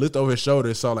 Yeah. He looked over his shoulder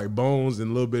and saw like bones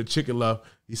and a little bit of chicken left.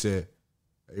 He said,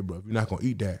 "Hey, bro, if you're not gonna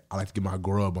eat that, I like to get my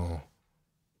grub on."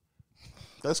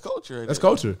 That's culture. Right That's there.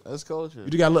 culture. That's culture. You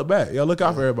just gotta look back. Yo, look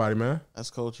out for everybody, man.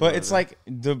 That's culture. But right it's there. like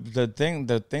the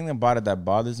thing about it that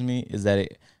bothers me is that a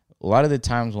lot of the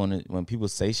times when people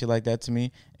say shit like that to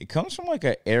me, it comes from like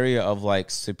an area of like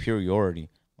superiority.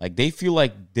 Like they feel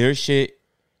like their shit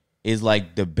is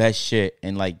like the best shit,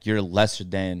 and like you're lesser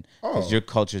than because your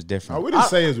culture is different. All we didn't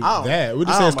say is that. We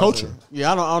just say it's culture.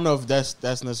 Yeah, I don't know if that's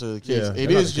necessarily the case. Yeah, It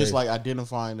that's not is the just case. like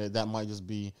identifying that might just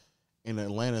be an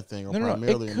Atlanta thing or no,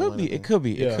 primarily it an could Atlanta be, thing. it could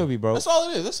be, Yeah. it could be, bro. That's all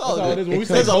it is. That's all it is. When we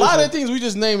say There's a lot culture- of things we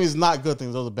just name is not good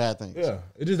things. Those are bad things. Yeah,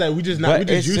 it's just that we just But we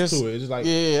just it's used just- to it. It's just like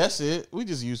Yeah, that's it. We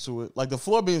just used to it. Like the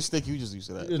floor being sticky, we just used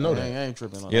to that. just know I that. ain't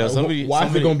tripping on Yeah, that. somebody. why is it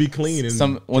somebody- gonna be clean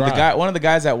and when dry? one of the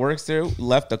guys that works there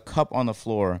left a cup on the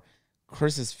floor,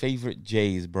 Chris's favorite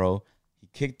J's, bro. He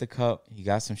kicked the cup. He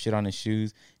got some shit on his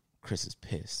shoes. Chris is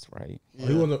pissed, right?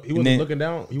 He wasn't then looking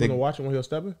down. He wasn't watching when he was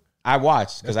stepping. I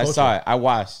watched because I That's saw culture. it. I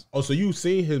watched. Oh, so you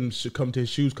seen him come to his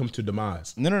shoes come to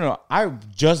demise? No. I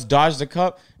just dodged the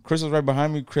cup. Chris was right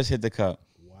behind me. Chris hit the cup.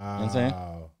 Wow. You know what I'm saying?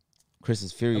 Chris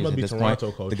is furious must at be this Toronto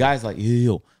point. culture. The guy's like,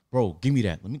 yo, bro, give me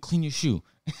that. Let me clean your shoe.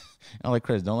 I'm like,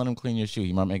 Chris, don't let him clean your shoe.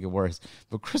 He might make it worse.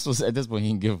 But Chris was, at this point, he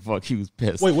didn't give a fuck. He was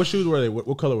pissed. Wait, what shoes were they? What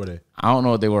color were they? I don't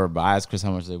know what they were, but I asked Chris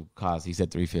how much they would cost. He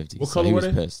said $350. What so color he were was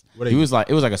they? pissed. Were they- He was like,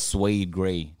 it was like a suede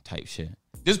gray type shit.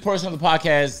 This portion of the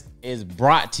podcast is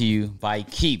brought to you by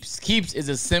Keeps. Keeps is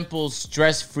a simple,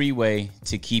 stress-free way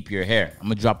to keep your hair. I'm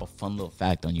gonna drop a fun little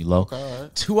fact on you, Lo. all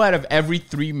right. 2 out of every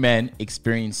 3 men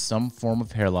experience some form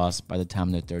of hair loss by the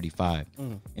time they're 35.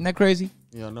 Isn't that crazy?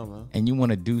 Yeah, I know, man. And you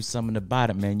want to do something about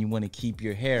it, man. You want to keep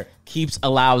your hair. Keeps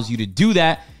allows you to do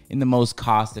that in the most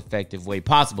cost-effective way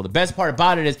possible. The best part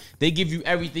about it is they give you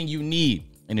everything you need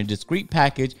in a discreet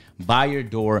package by your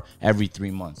door every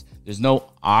 3 months. There's no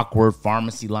awkward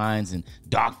pharmacy lines and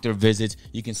doctor visits.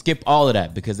 You can skip all of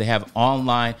that because they have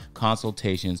online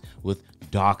consultations with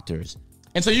doctors.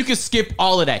 And so you can skip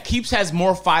all of that. Keeps has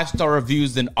more 5-star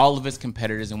reviews than all of its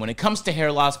competitors. And when it comes to hair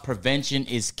loss, prevention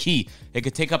is key. It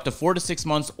could take up to 4 to 6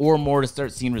 months or more to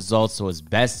start seeing results. So it's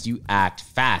best you act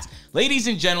fast. Ladies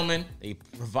and gentlemen, they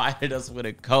provided us with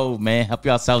a code, man. Help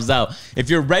yourselves out. If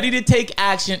you're ready to take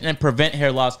action and prevent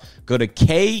hair loss, go to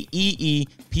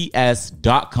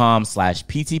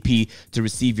keeps.com/PTP to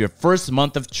receive your first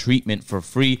month of treatment for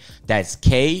free. That's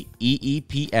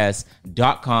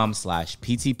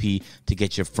keeps.com/PTP to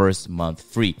get your first month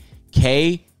free.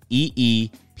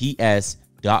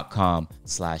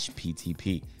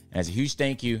 keeps.com/PTP. And as a huge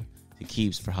thank you to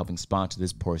Keeps for helping sponsor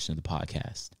this portion of the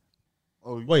podcast.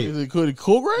 Oh, Wait. is it cool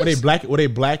grays? Were they black? Were they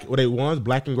black? Were they ones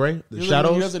black and gray? The He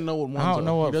shadows. doesn't know what ones I don't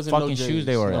know are. He what doesn't fucking know shoes J's.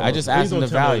 they were. No. I just Please asked him don't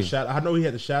the tell me value. the shadow. I know he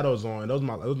had the shadows on. Those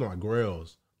are my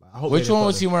grills. I hope Which they one didn't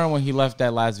was he fuck wearing when he left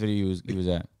that last video he was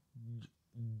at?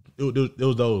 It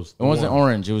was those. It wasn't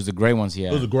orange. It was the gray ones he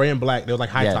had. It was gray and black. They was like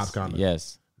high yes, top kind of.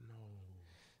 Yes.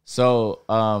 So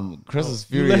Chris was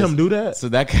You furious. let him do that? So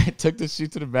that guy took the shoe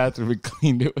to the bathroom and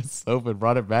cleaned it with soap and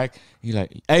brought it back. He's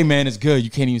like, "Hey man, it's good. You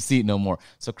can't even see it no more."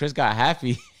 So Chris got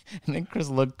happy, and then Chris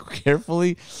looked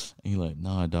carefully, and he's like,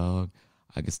 "Nah, dog,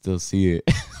 I can still see it."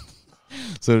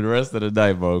 So the rest of the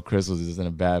night, bro, Chris was just in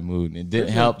a bad mood, and it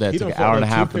didn't help that he it took done an hour and a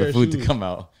fucked up half two for the pair of food to shoes. come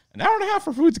out. An hour and a half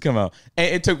for food to come out,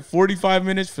 and it took 45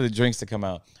 minutes for the drinks to come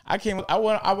out. I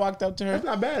walked up to her. That's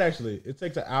not bad actually. It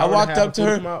takes an hour. I walked and a half up to for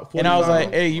her food come out, and I was 45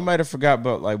 like, "Hey, you might have forgot,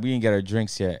 but like we ain't got our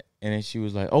drinks yet." And then she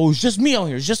was like, "Oh, it's just me out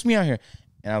here. It's just me out here."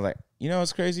 And I was like, "You know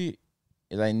what's crazy?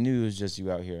 Is I knew it was just you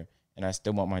out here, and I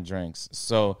still want my drinks."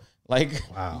 So like,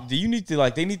 Wow. do you need to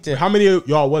like? They need to. How many of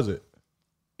y'all was it?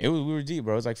 We were deep,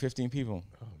 bro. It was like 15 people,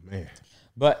 Oh man,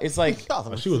 but it's like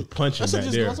she was punching That back shit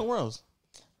just there. gone somewhere else.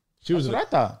 She was. that's what I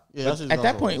thought. Yeah, But that shit's at gone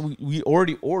that somewhere point, we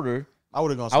already ordered. I would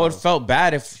have gone I somewhere would else. felt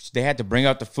bad if they had to bring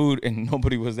out the food and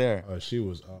nobody was there. She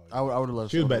was. I would have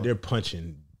loved She was back there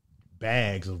punching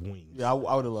bags of wings. Yeah, I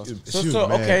would have loved it. She was So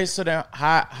mad. okay, so then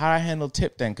how I handle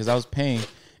tip then? Because I was paying,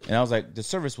 and I was like, the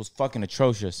service was fucking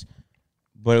atrocious,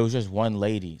 but it was just one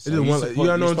lady. So It's just one-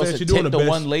 you know what I'm saying? She doing tip the the best.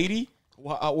 one lady.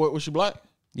 Was she black?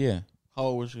 Yeah, How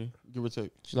old was she? Give or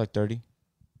take. she's like 30.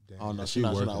 Oh no, she she's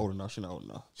not working. old enough. She's not old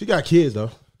enough. She got kids though.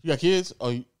 You got kids? Oh,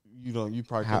 you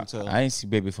probably couldn't tell. I ain't see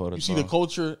baby photos. You see the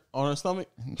culture on her stomach?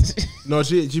 No,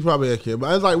 she probably a kid.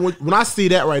 But it's like when I see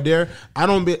that right there, I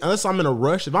don't be unless I'm in a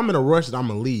rush. If I'm in a rush, then I'm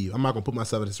gonna leave. I'm not gonna put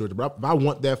myself in a situation. But if I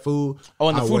want that food, Oh,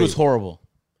 and the I'll food wait. was horrible.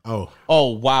 Oh,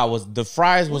 Oh wow, was the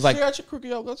fries was like What's the crooked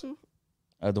y'all go to?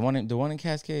 the one in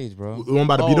Cascades, bro. the one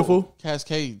by the beautiful.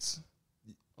 Cascades.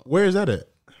 Where is that at?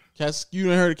 You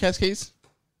didn't heard of Cascades?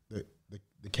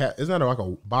 The cat isn't that like a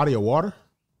body of water?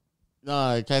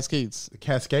 Nah, Cascades. The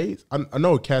Cascades. I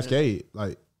know Cascade,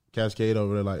 like Cascade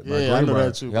over there, like by Yeah, I know Greenbrier.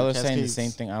 that too. Y'all are but saying the Cascades.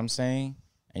 same thing I'm saying,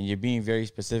 and you're being very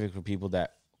specific for people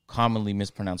that commonly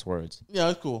mispronounce words. Yeah,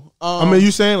 that's cool. I mean, you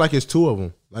saying like it's two of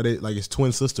them, like it's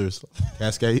twin sisters,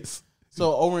 Cascades.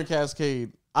 So over in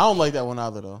Cascade, I don't like that one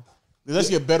either though. There's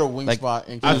actually a better wing Like, spot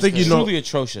in I Cascade. think you know- Truly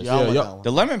atrocious. Yeah, I don't like yeah. that one.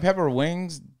 The lemon pepper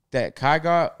wings that Kai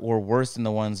got were worse than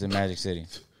the ones in Magic City.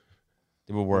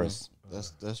 They were worse.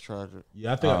 That's tragic.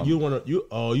 Yeah, I think you want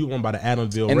by the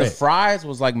Adamsville And the Red. fries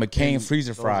was like McCain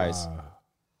freezer fries.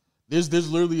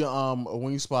 There's literally a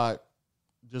wing spot.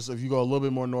 Just if you go a little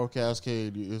bit more north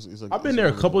Cascade, it's like I've been there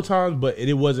a couple times, but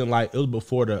it wasn't like it was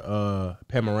before the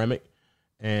panoramic,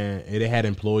 and it had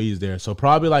employees there. So it's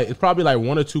probably like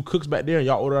one or two cooks back there, and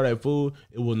y'all order all that food.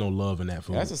 It was no love in that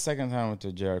food. That's the second time I went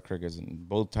to J.R. Crickets, and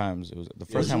both times it was the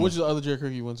first time. Which is the other Jerry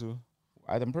Cricket you went to?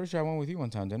 I'm pretty sure I went with you one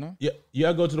time, didn't I? Yeah, you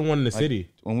gotta go to the one in the city.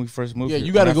 When we first moved. Yeah, here.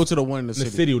 you got to When I- go to the one in the In the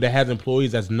city. city that has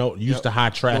employees that's used to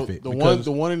high traffic. The because-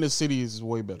 one in the city is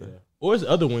way better. or there's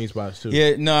other wing spots too.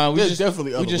 Yeah, no, we There's just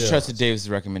definitely we other just ones. trusted Davis'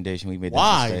 recommendation. We made that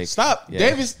Why? mistake. Stop. Yeah.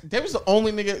 Davis the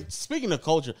only nigga. Speaking of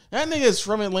culture, that nigga is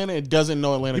from Atlanta and doesn't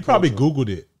know Atlanta. He probably culture. Googled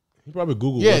it. He probably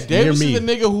Googled. Yeah, what's Davis near is me.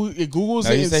 the nigga who Googles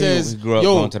No, it he and said he says, grew up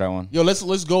 "Yo, going to that one." Yo,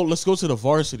 let's go to the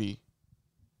varsity."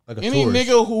 Like a Any tourist.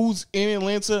 nigga who's in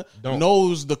Atlanta Don't.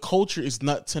 knows the culture is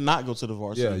not to not go to the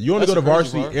varsity. Yeah, you only That's go to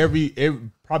crazy, varsity bro.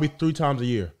 every probably 3 times a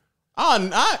year.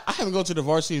 I haven't gone to the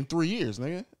varsity in 3 years,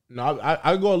 nigga. No,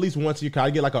 I go at least once a year. 'Cause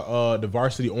I get like the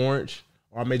varsity orange,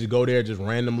 or I may just go there just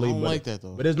randomly. I don't but, like that,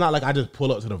 though. But it's not like I just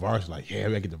pull up to the varsity like, yeah,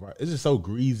 I get the varsity. It's just so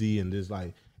greasy and just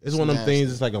like it's one of them nasty.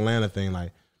 things. It's like Atlanta thing,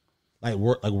 like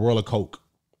World of Coke.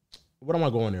 What am I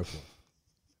going there for?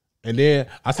 And then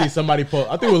I see somebody post.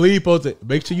 I think Lee posted.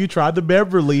 Make sure you try the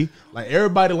Beverly. Like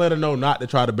everybody, let her know not to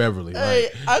try the Beverly. Hey,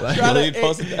 Like, I try Khalid to.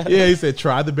 posted that. yeah, he said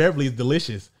try the Beverly. It's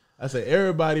delicious. I said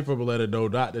everybody from Atlanta know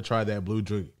not to try that blue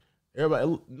drink.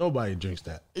 Nobody drinks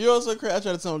that. You know what's so crazy? I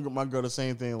try to tell my girl the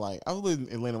same thing. Like I've lived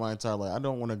in Atlanta my entire life. I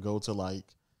don't want to go to like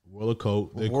World of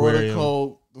Coke, the World of aquarium.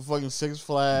 Coke, the fucking Six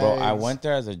Flags. Bro, I went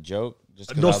there as a joke. Just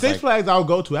 'cause I No, was Six like, Flags I'll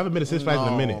go to. I haven't been to Six Flags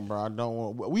in a minute. bro. I don't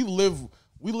want.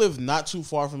 We live not too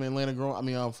far from Atlanta.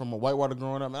 From a Whitewater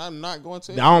growing up, and I'm not going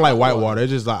to. I don't like Whitewater.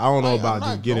 It's just like I don't know I'm about not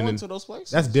just getting going in. to those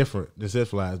places. That's different than Six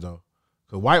Flags though.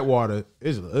 Cause Whitewater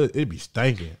it'd be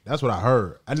stinking. That's what I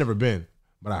heard. I never been,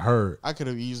 but I heard. I could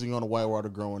have easily gone to Whitewater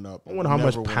growing up. I wonder how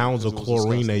much pounds of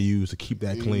chlorine they use to keep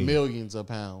that clean. Millions of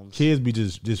pounds. Kids be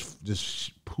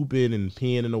just pooping and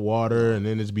peeing in the water, and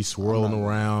then it's be swirling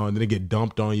around, and then it get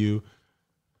dumped on you.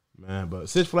 Man, but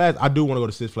Six Flags, I do want to go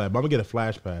to Six Flags, but I'm gonna get a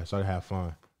flash pass so I can have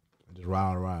fun and just ride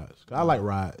on rides. 'Cause I like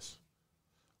rides.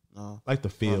 No, I like the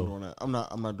I'm not feel. doing that. I'm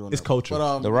not doing It's that. culture.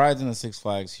 But the rides in the Six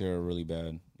Flags here are really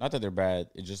bad. Not that they're bad.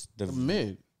 It's just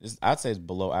mid. I'd say it's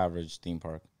below average theme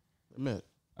park. Mid.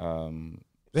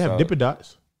 They have So- Dippin'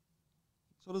 Dots.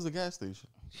 So does the gas station.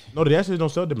 No, the gas stations don't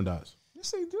sell Dippin' Dots.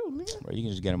 Yes, they do, nigga. Bro, you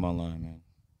can just get them online, man.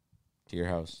 To your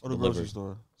house. Or the delivered. grocery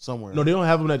store somewhere. No, they don't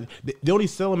have them. They only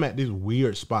sell them at these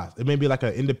weird spots. It may be like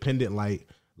an independent, like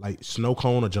snow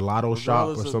cone or gelato shop or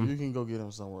Regardless of- something. You can go get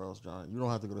them somewhere else, John. You don't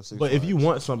have to go to Six But if Flags. you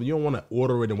want something, you don't want to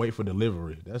order it and wait for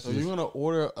delivery. That's So just, you're gonna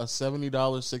order a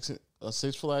 $70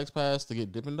 Six Flags pass to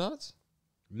get Dippin' Dots?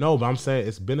 no. But I'm saying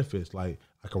it's benefits. Like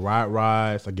I can ride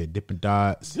rides. I get Dippin'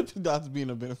 Dots. Dippin' Dots being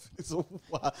a benefit. So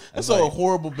that's like- a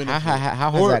horrible benefit. How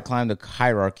has Or- that climbed the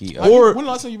hierarchy? Of, Or- When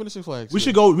the last time you been to Six Flags? We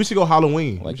should go. We should go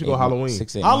Halloween. like we should go 8 Halloween.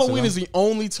 6, 8 months Halloween ago? is the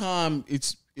only time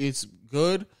it's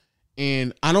good,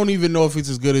 and I don't even know if it's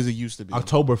as good as it used to be.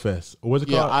 Oktoberfest. Or what's it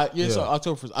Yeah, called? so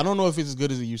Oktoberfest. I don't know if it's as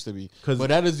good as it used to be, 'Cause- but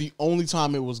that is the only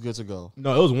time it was good to go.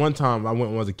 No, it was one time I went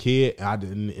when I was a kid, and I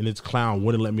didn't, and this clown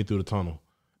wouldn't let me through the tunnel.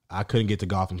 I couldn't get to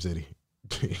Gotham City.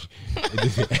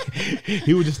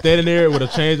 He was just standing there with a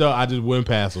change on. I just went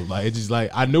past him. Like it's just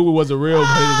like I knew it wasn't real,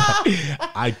 but it was like,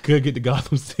 I could get to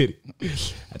Gotham City. I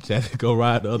just had to go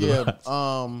ride the other rides.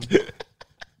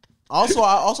 Also,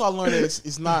 I learned that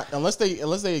it's not unless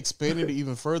they expanded it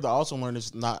even further. I also learned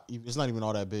it's not even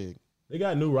all that big. They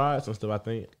got new rides and stuff. I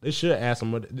think they should add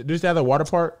some. Did they have the water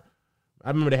park? I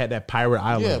remember they had that Pirate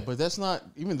Island. Yeah, but that's not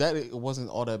even that. It wasn't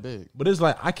all that big. But it's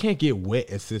like I can't get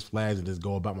wet at Six Flags and just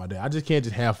go about my day. I just can't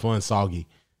just have fun soggy.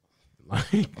 Like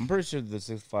I'm pretty sure the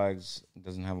Six Flags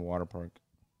doesn't have a water park.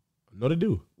 No, they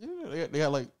do. Yeah, they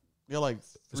got like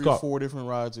 3 or 4 different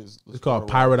rides. It's called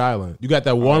Pirate Island. You got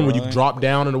that one where you drop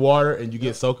down in the water and you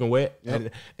get soaking wet.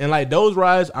 Yep. And like those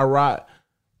rides, I ride.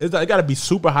 It got to be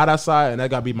super hot outside, and that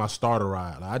got to be my starter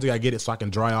ride. Like, I just got to get it so I can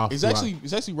dry off. It's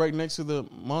actually right next to the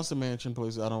Monster Mansion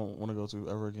place I don't want to go to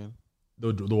ever again.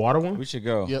 The water one? We should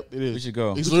go. Yep, it is. We should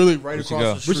go. It's literally right across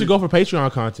the street. We should go for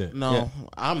Patreon content. No,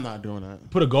 I'm not doing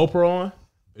that. Put a GoPro on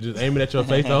and just aim it at your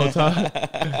face the whole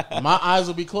time. My eyes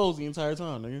will be closed the entire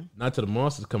time, nigga. Not till the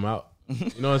monsters come out.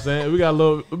 You know what I'm saying? We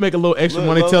make a little extra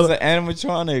money. Tell the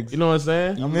animatronics. You know what I'm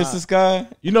saying? You miss this guy?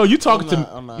 You know, you talking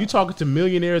to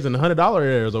millionaires and $100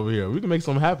 heirs over here. We can make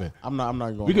something happen. I'm not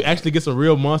going. We could actually get some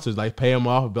real monsters, like pay them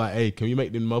off and be like, hey, can you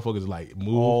make them motherfuckers like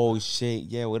move? Oh shit.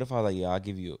 Yeah, what if I like, I'll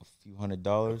give you a few $100.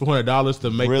 $200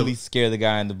 to make really scare the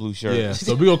guy in the blue shirt. Yeah.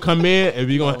 So we gonna come in and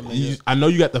we gonna I know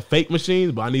you got the fake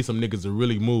machines, but I need some niggas to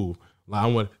really move. Like I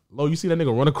want you see that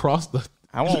nigga run across the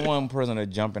I want one person to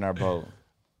jump in our boat.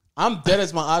 I'm dead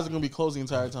as my eyes are gonna be closed the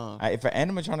entire time. If an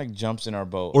animatronic jumps in our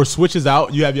boat or switches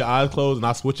out, you have your eyes closed, and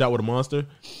I switch out with a monster.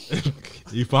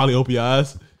 You finally open your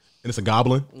eyes, and it's a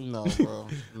goblin. No, bro.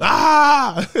 No.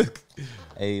 Ah!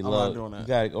 Hey, look, you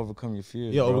gotta overcome your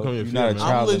fears. Yeah, overcome your fears.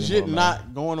 I'm legit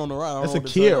not going on the ride. That's a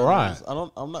kid ride.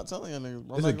 I'm not telling you,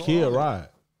 nigga. It's a kid ride.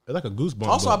 It's like a goosebump.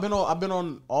 Also, I've been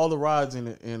on all the rides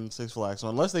in Six Flags. So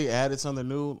unless they added something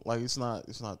new, like it's not.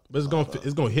 But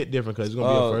it's gonna hit different because it's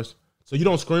gonna be a first. So you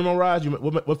don't scream on rides?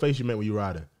 What face you make when you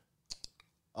riding?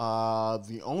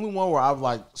 The only one where I've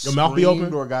like your mouth be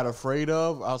open or got afraid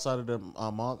of outside of the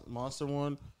monster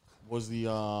one was the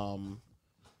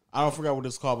I don't forget what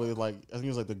it's called, but it's like I think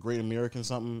it's like the Great American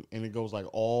something, and it goes like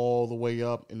all the way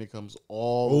up, and it comes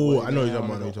all the way I know down, you're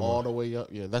talking about all the way up.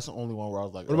 Yeah, that's the only one where I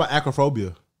was like, what about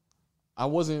acrophobia? That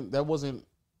wasn't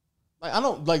like I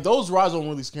don't like those rides don't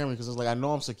really scare me because it's like I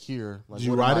know I'm secure. Like, did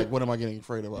you ride it? What am I getting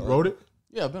afraid of? You rode it?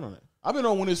 Yeah, I've been on it. I've been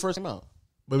on when it first came out.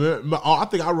 But I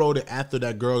think I rode it after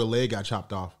that girl's leg got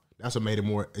chopped off. That's what made it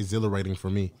more exhilarating for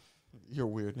me. You're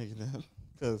weird, nigga.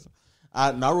 Because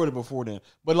I rode it before then.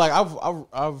 But like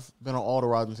I've been on all the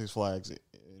rides in Six Flags, and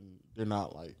they're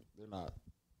not.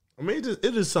 I mean, it's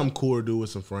just something cool to do with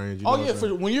some friends. You know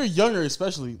for when you're younger,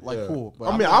 especially cool.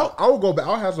 But I mean, I'll go back.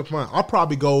 I'll have some fun. I'll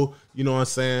probably go. You know what I'm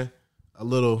saying? A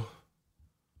little.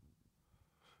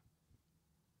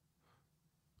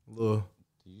 Did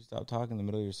you stop talking in the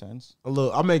middle of your sentence?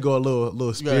 I may go a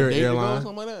little Spirit Airlines.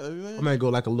 Something like that? I may go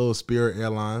like a little Spirit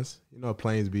Airlines. You know,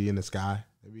 planes be in the sky.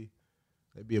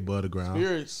 They be above the ground.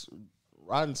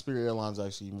 Riding Spirit Airlines is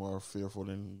actually more fearful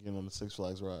than getting on the Six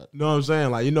Flags ride. You know what I'm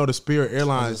saying? Like, you know, the Spirit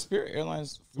Airlines. Spirit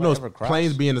Airlines. You know,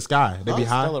 planes be in the sky. They be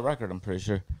high. Still a record, I'm pretty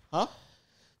sure. Huh?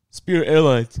 Spirit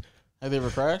Airlines. Have they ever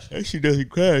crashed? That shit doesn't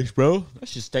crash, bro. That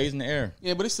shit stays in the air.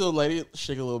 Yeah, but it's still like it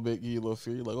shake a little bit, give you a little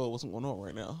fear. You're like, oh, what's going on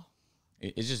right now?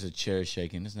 It's just a chair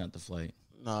shaking. It's not the flight.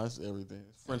 Nah, it's everything.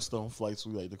 Flintstone flights,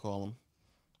 we like to call them.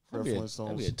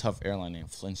 That'd be a tough airline name,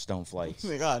 Flintstone Flights.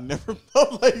 Nigga, I never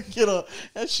felt like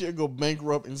that shit go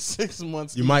bankrupt in 6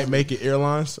 months. You might make it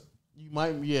airlines. You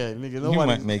might, yeah, nigga. You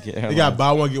might make it airlines. They got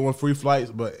buy one get one free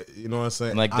flights, but you know what I'm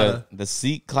saying. Like the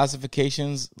seat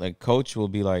classifications, like coach will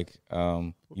be like,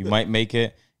 you might make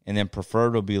it, and then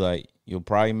preferred will be like you'll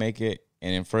probably make it,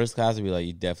 and in first class will be like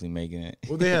you definitely making it.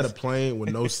 Well, they had a plane with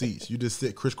no seats. You just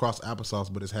sit crisscross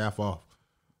applesauce, but it's half off.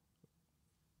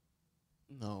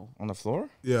 No, on the floor.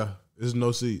 Yeah, there's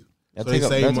no seat. That take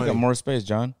up more space,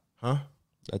 John. Huh?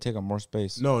 That take up more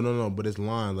space. No. But it's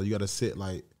lines. Like you got to sit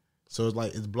like so. It's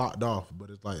like it's blocked off,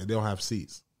 but it's like they don't have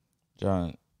seats.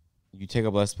 John, you take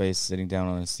up less space sitting down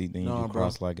on a seat than you do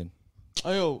cross-legged.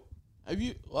 Oh, yo, have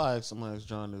you? Well, I asked somebody else,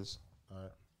 John, this. All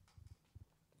right.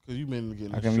 Because you've been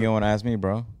getting. How come you don't want to ask me,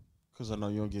 bro? Because I know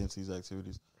you don't get into these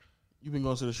activities. You've been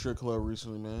going to the strip club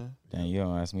recently, man. Damn, you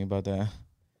don't ask me about that.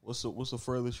 What's the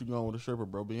furthest you going with a stripper,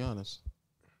 bro? Be honest.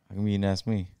 How come you didn't ask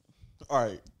me? All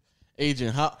right,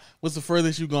 Agent. What's the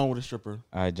furthest you going with a stripper?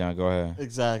 All right, John, go ahead.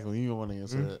 Exactly. You don't want to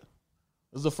answer that.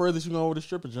 What's the furthest you going with a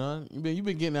stripper, John? You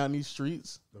been getting out in these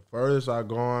streets. The furthest I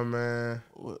gone, man.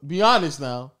 Be honest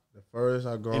now. The furthest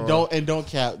I gone. And don't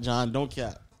cap, John. Don't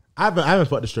cap. I haven't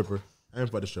fucked a stripper. I ain't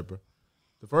fuck the stripper.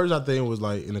 The first I think was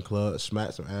like in the club,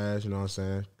 smack some ass. You know what I'm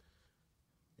saying?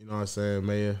 You know what I'm saying?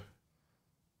 May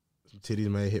some titties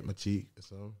may hit my cheek or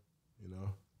something. You know.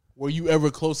 Were you ever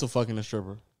close to fucking a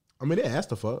stripper? I mean, they asked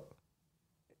to fuck.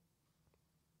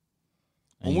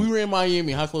 When we were in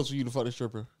Miami, how close were you to fuck the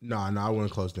stripper? Nah, I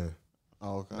wasn't close then.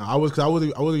 Oh, okay. Nah, I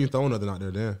wasn't even throwing nothing out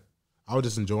there then. I was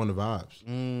just enjoying the vibes.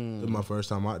 It was my first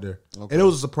time out there, Okay. and it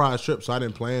was a surprise trip, so I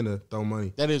didn't plan to throw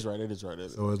money. That is right.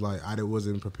 So it's like I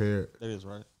wasn't prepared. That is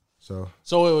right. So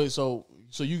wait, so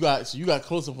you got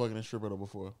close to fucking a stripper though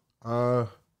before?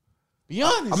 Be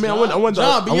honest. I mean, I went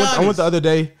the other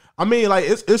day. I mean, like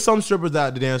it's some strippers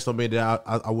out the dance on me that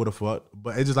I would have fucked,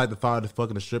 but it's just like the thought of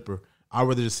fucking a stripper. I'd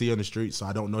rather just see her on the street, so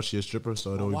I don't know she a stripper.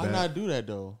 So it why bad. not do that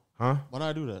though? Huh? Why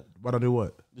not do that? Why not do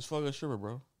what? Just fuck a stripper,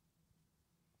 bro.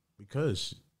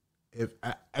 Because if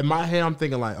in my head I'm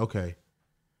thinking like, okay,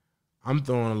 I'm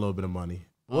throwing a little bit of money.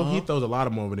 Well, he throws a lot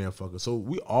of money there, fucker. So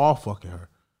we all fucking her.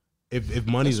 If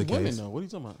money's the women, case, though. What are you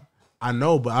talking about? I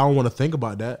know, but I don't want to think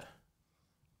about that.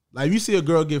 Like, if you see a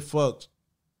girl get fucked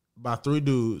by 3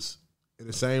 dudes in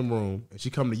the same room, and she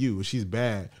come to you and she's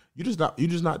bad, you just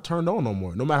not turned on no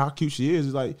more. No matter how cute she is,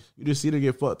 it's like you just see her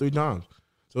get fucked 3 times.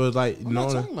 So it's like I'm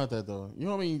not talking about that though. You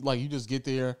know what I mean? Like you just get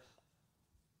there,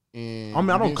 and I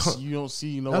mean, you don't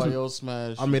see nobody else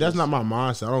smash. I mean, that's not my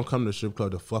mindset. I don't come to the strip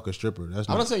club to fuck a stripper.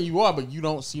 I'm not saying you are, but you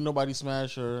don't see nobody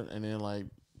smash her, and then like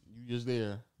you just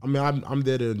there. I mean, I'm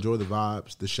there to enjoy the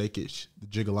vibes, the shakeage, the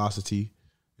jigglosity.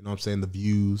 You know what I'm saying? The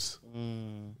views. You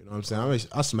know what I'm saying?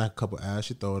 I smack a couple ass.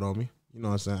 She throw it on me. You know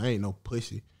what I'm saying? I ain't no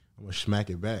pussy. I'm gonna smack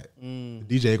it back. The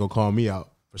DJ gonna call me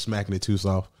out for smacking it too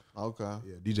soft. Okay.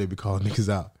 Yeah, DJ be calling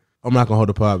niggas out. I'm not gonna hold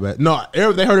the pod back. No, they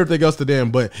heard everything else to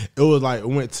them, but it was like it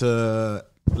went to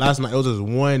last night. It was just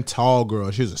one tall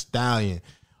girl. She was a stallion,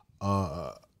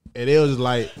 and it was just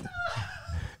like.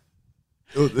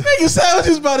 Nigga, say what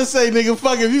you was about to say, nigga.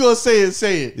 Fuck it. If you gonna say it,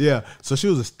 say it. Yeah. So she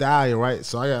was a stallion, right?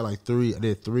 So I got like 3. I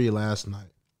did 3 last night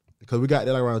because we got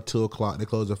there like around 2:00. They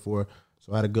closed at 4,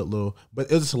 so I had a good little. But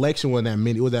it was a selection. Wasn't that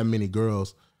many? It was that many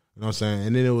girls. You know what I'm saying?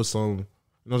 And then it was some.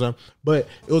 You know what I'm saying? But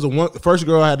it was the first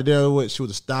girl I had to deal with. She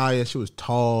was a stallion. She was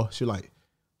tall. She was like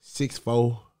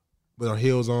 6'4" with her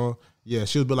heels on. Yeah,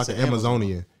 she was built like an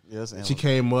Amazonian. Yeah, that's Amazon. She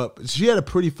came up. She had a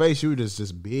pretty face. She was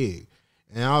just big.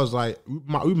 And I was like,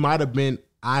 we might have been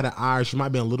eye to eye. She might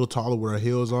have been a little taller with her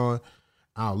heels on.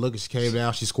 I look, she came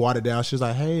down. She squatted down. She was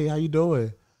like, "Hey, how you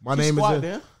doing? My name is."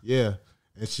 Down? Yeah.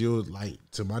 And she was like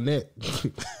to my neck.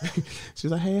 She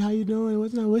was like, "Hey, how you doing?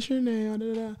 What's your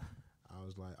name?"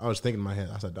 I was thinking in my head.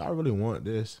 I said, "Do I really want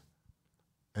this?"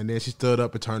 And then she stood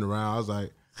up and turned around. I was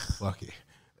like, "Fuck it."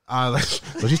 I was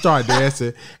like, so she started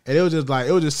dancing, and it was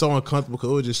just so uncomfortable because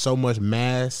it was just so much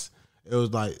mass. It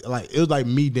was like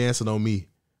me dancing on me.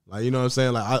 Like, you know what I'm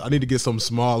saying? Like, I need to get something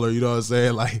smaller, you know what I'm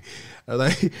saying? Like,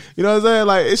 you know what I'm saying?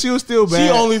 Like, she was still bad. She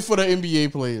only for the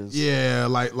NBA players. Yeah,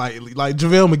 like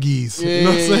JaVale McGee's. Yeah, you know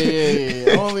what I'm saying?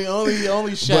 Yeah.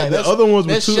 only Shaq. But the other ones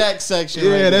were that's too, Shaq section.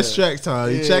 Yeah, right that's there. Shaq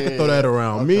time. Yeah, Shaq can throw that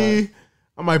around. Okay. Me,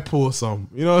 I might pull some.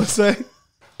 You know what I'm saying?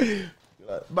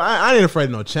 But I ain't afraid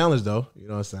of no challenge, though. You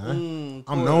know what I'm saying?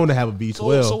 I'm known to have a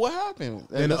B12. So what happened?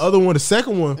 And the other one, the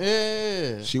second one,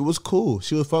 yeah, she was cool.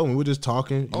 She was fucking. We were just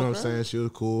talking. You know what I'm saying? She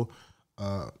was cool.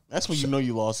 That's when you know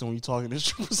you lost, and when you talking to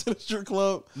strippers in a strip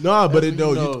club. No, but it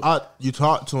when though you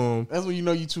talk to him. That's when you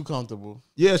know you too comfortable.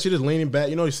 Yeah, she just leaning back.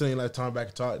 You know, you're saying like turn back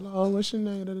and talk. Oh, what's your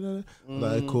name? Da, da, da.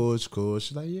 Like cool, it's cool.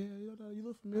 She's like, yeah, you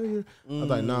look familiar. I was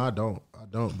like, no, I don't.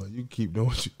 But you keep doing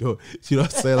what you do. You know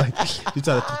what I'm saying? Like she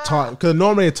tried to talk because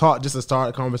normally they talk just to start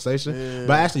a conversation. Yeah.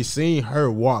 But I actually seen her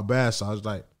walk past, so I was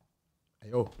like, hey,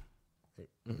 yo,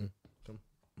 come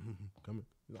in.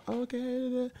 Like,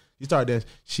 okay. She started dancing.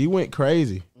 She went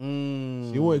crazy.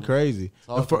 She went crazy.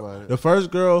 The first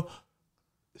girl,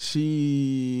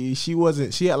 she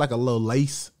wasn't. She had like a little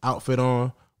lace outfit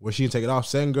on where she didn't take it off.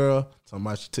 Second girl, talking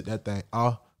about she took that thing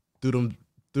off, threw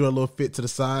a little fit to the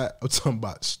side. I'm talking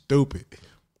about stupid.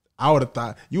 You would have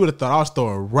thought I was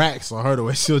throwing racks on her the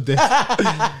way she was dancing.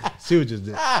 She was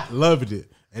just loving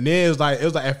it. And then it was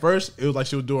like at first it was like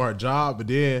she was doing her job, but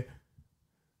then.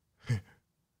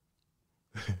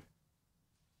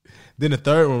 Then the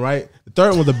third one, right? The third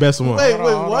one was the best one. Wait,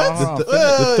 what? The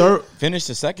third. Finish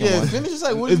the second one. Finish the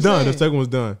second one. It's done. The second one's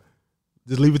done.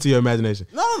 Just leave it to your imagination.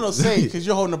 No. Say it, because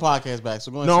you're holding the podcast back.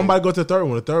 So go ahead. No, I'm about to go to the third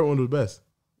one. The third one was best.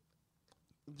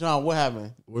 John, what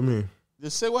happened? What do you mean?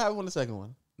 Just say what happened with the second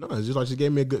one. No, it's just like she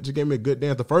gave me a good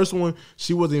dance. The first one,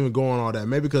 she wasn't even going all that.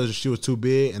 Maybe because she was too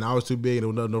big and I was too big and there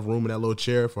was not enough room in that little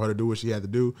chair for her to do what she had to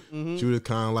do. Mm-hmm. She was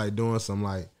kind of like doing some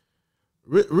like.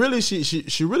 Really,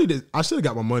 she really did. I should have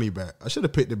got my money back. I should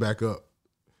have picked it back up.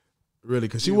 really,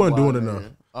 because she wasn't doing enough.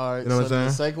 All right, You know what I'm saying?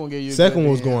 The second one gave you. Second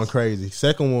one was going crazy.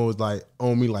 Second one was like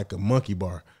on me like a monkey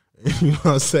bar. You know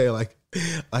what I'm saying? Like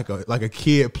a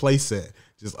kid play set,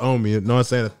 just on me. You know what I'm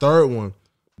saying? The third one,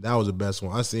 that was the best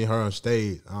one. I seen her on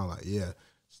stage. I was like, yeah,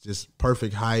 it's just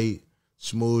perfect height,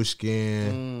 smooth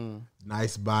skin,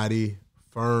 nice body,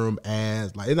 firm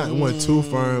ass. Like it wasn't too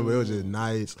firm, but it was just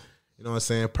nice. You know what I'm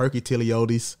saying? Perky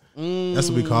titty-ollies. That's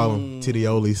what we call them,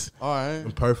 titty-ollies. All right.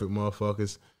 Them perfect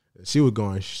motherfuckers. She was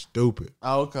going stupid.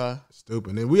 Oh, okay.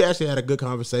 Stupid. And we actually had a good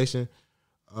conversation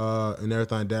and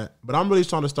everything like that. But I'm really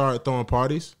trying to start throwing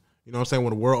parties. You know what I'm saying?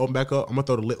 When the world open back up, I'm going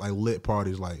to throw the lit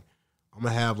parties. Like, I'm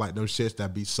going to have like them shits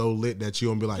that be so lit that you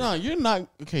going to be like. No, you're not.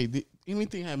 Okay,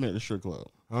 anything happen at the strip club?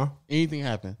 Huh? Anything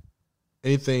happen?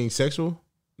 Anything sexual?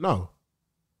 No.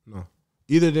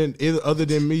 Either other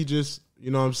than me just,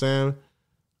 you know what I'm saying?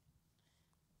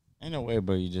 Ain't no way,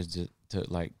 bro. You just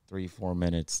took like 3-4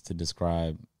 minutes to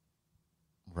describe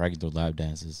regular lap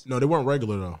dances. No, they weren't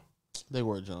regular though. They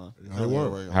were, John. No, they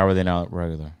weren't. Regular. How are they not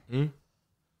regular?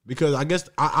 Because I guess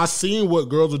I seen what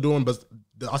girls were doing, but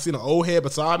I seen an old head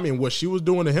beside me and what she was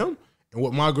doing to him and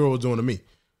what my girl was doing to me.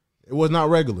 It was not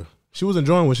regular. She was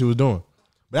enjoying what she was doing.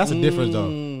 But that's the difference though.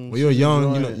 When you're a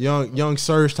young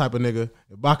Surge type of nigga,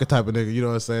 Ibaka type of nigga, you know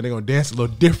what I'm saying? They're gonna dance a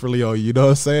little differently on you, you know what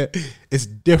I'm saying? It's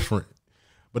different.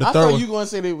 But I thought you were going to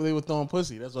say they were throwing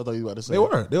pussy. That's what I thought you were about to say. They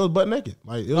were. They was butt naked.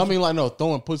 Like it was, I mean, like, no,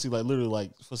 throwing pussy, like, literally,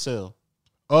 like, for sale.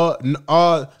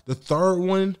 The third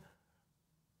one,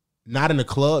 not in the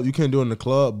club. You couldn't do it in the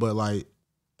club, but, like,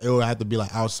 it would have to be,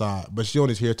 like, outside. But she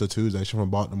only's here till Tuesday. She's from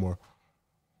Baltimore.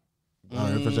 All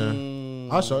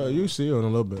right, I'll show you. You see her in a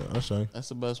little bit. I'll show you. That's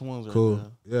the best ones right Cool.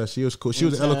 there. Yeah, she was cool. She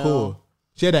was hella cool.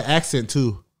 She had that accent,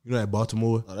 too. You know that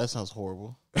Baltimore? Oh, that sounds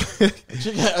horrible.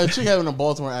 a chick having a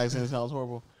Baltimore accent sounds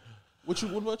horrible. What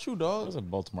about you, dog? What's a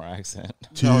Baltimore accent?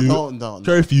 No.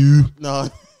 Curfew. No.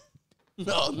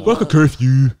 Fuck a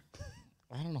curfew.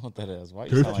 I don't know what that is. Why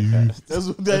you sound like that? That's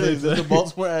what that is. It's a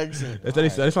Baltimore accent. They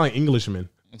sound like Englishmen.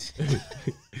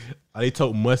 They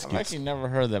tote I've muskets. actually never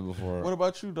heard that before. What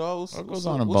about you, dog? What goes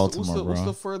on in Baltimore, bro? What's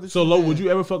the furthest? So, Lo, would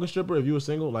you ever fuck a stripper if you were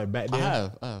single, like back then? I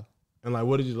have. And like,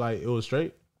 what did you like? It was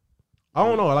straight. I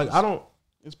don't know. Like, I don't.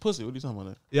 It's pussy. What are you talking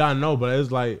about? Yeah, I know, but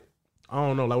it's like I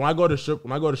don't know. Like when I go to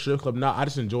strip club now, I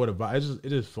just enjoy the vibe. It's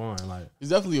just fun. Like It's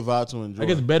definitely a vibe to enjoy. I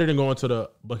guess it's better than going to the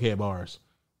Buckhead bars.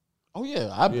 Oh yeah,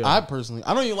 I personally,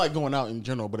 I don't even like going out in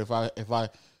general. But if I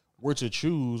were to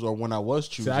choose, or when I was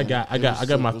choosing, See, I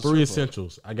got my three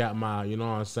essentials. I got my, you know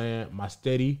what I'm saying, my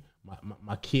steady,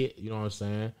 my kit. You know what I'm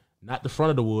saying. Not the front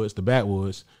of the woods, the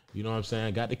backwoods. You know what I'm saying.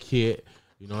 I got the kit.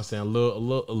 You know what I'm saying? A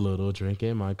little drink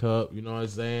in my cup. You know what I'm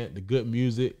saying? The good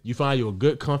music. You find you a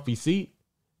good comfy seat,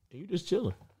 and you just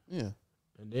chilling. Yeah.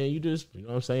 And then you just, you know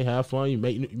what I'm saying, have fun. You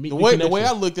meet the way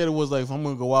I looked at it was like, if I'm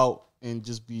gonna go out and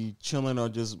just be chilling or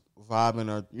just vibing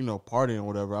or, you know, partying or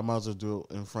whatever, I might as well do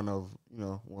it in front of, you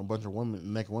know, a bunch of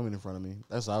naked women in front of me.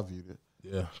 That's how I viewed it.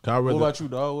 Yeah. What about you,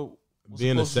 dog? Be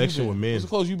in a section with men. What's the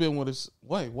close you been with us?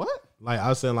 Wait, what? Like I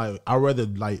was saying, like I'd rather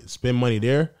like spend money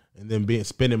there and then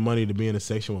spending money to be in a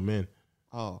section with men.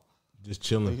 Oh, just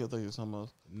chilling. I think it's something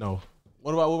else. No.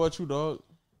 What about you, dog?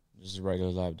 Just a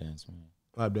regular lap dance, man.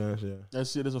 Lap dance, yeah.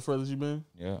 That's it. That's the furthest you been.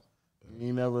 Yeah. You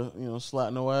ain't never, you know,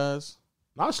 slap no ass.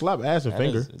 Not slap ass and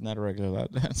finger. It's not a regular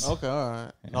lap dance. Okay, all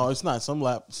right. Yeah. No, it's not. Some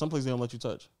places they don't let you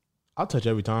touch. I'll touch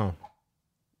every time.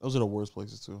 Those are the worst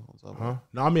places too. Huh?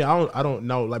 No, I mean I don't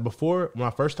know. Like before, when my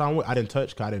first time went, I didn't touch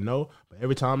because I didn't know. But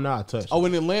every time now I touch. Oh,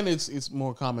 in Atlanta it's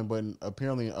more common, but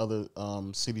apparently in other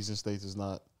cities and states it's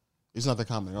not that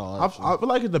common at all. I feel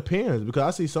like it depends because I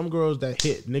see some girls that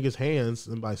hit niggas' hands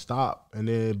and like stop, and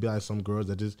then it'd be like some girls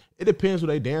that just, it depends who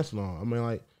they dancing on. I mean,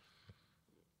 like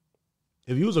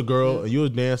if you was a girl and you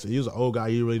was dancing, you was an old guy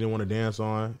you really didn't want to dance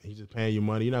on, he's just paying you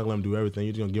money, you're not gonna let him do everything.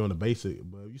 You're just gonna give him the basic.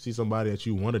 But if you see somebody that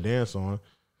you want to dance on,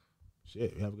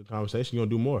 shit, you have a good conversation, you're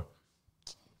gonna do more.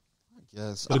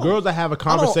 Yes. The girls that have a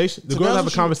conversation,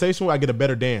 with, I get a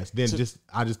better dance than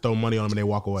I just throw money on them and they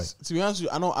walk away. To be honest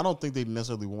with you, I don't think they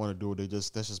necessarily want to do it. That's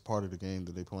just part of the game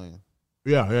that they playing.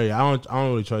 Yeah. I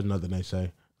don't really trust nothing they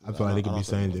say. I feel like they could be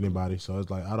saying to anybody, so it's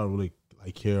like I don't really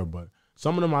like care. But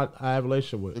some of them I have a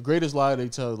relationship with. The greatest lie they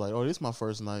tell is like, "Oh, this is my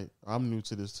first night. I'm new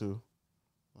to this too."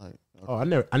 Like, okay. Oh,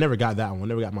 I never got that one. I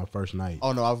never got my first night.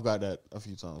 Oh no, I've got that a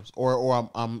few times. Or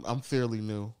I'm fairly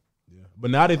new. Yeah.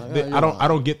 But now I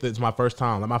don't get that it's my first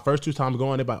time. Like my first 2 times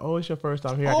going, they're like, "Oh, it's your first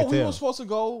time here." I can tell. We were supposed to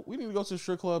go. We need to go to the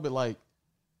strip club at like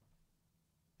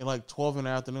 12 in the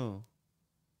afternoon.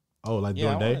 Oh, like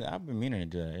during the day? I've been meaning to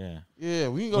do that. Yeah. Yeah,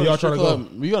 we can go to the strip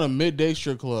club. We got a midday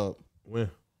strip club.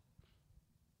 When?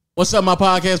 What's up, my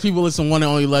podcast people? It's the one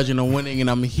and only legend of winning, and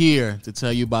I'm here to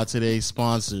tell you about today's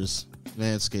sponsors,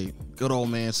 Manscaped. Good old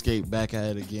Manscaped back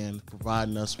at it again,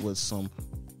 providing us with some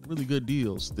really good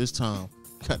deals. This time,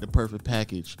 got the Perfect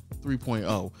Package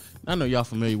 3.0. I know y'all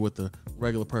familiar with the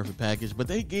regular Perfect Package, but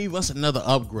they gave us another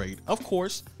upgrade. Of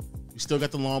course, we still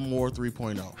got the Lawnmower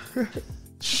 3.0.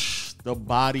 The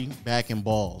body, back, and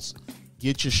balls.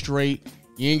 Get you straight.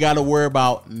 You ain't got to worry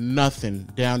about nothing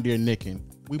down there nicking.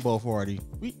 We both already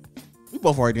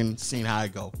seen how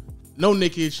it go. No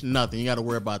nickage, nothing. You got to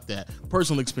worry about that.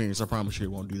 Personal experience, I promise you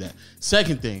it won't do that.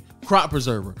 Second thing, crop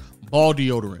preserver, ball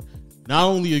deodorant. Not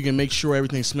only are you going to make sure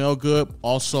everything smells good,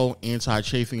 also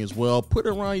anti-chafing as well. Put it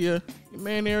around your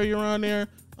man area around there.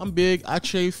 I'm big. I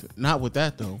chafe. Not with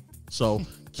that, though. So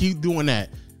keep doing that.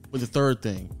 But the third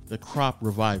thing, the crop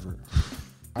reviver.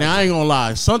 Now, I ain't going to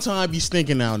lie. Sometimes I be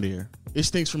stinking down there. It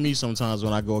stinks for me sometimes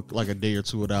when I go like a day or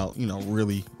two without,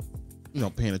 really,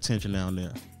 paying attention down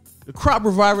there. The crop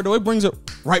reviver, though, it brings it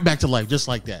right back to life, just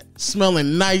like that.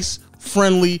 Smelling nice,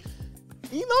 friendly.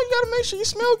 You got to make sure you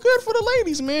smell good for the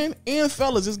ladies, man. And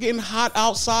fellas, it's getting hot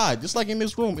outside. Just like in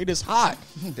this room, it is hot.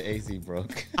 The AC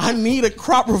broke. I need a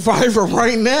crop reviver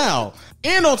right now.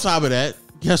 And on top of that,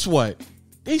 guess what?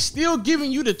 They still giving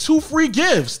you the 2 free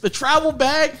gifts. The travel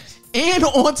bag, and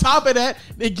on top of that,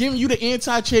 they're giving you the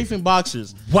anti-chafing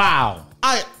boxers. Wow.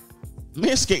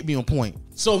 Manscaped be on point.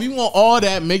 So if you want all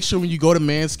that, make sure when you go to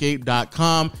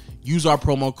manscaped.com, use our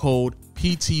promo code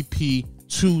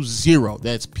PTP20.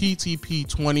 That's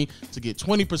PTP20 to get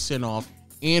 20% off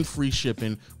and free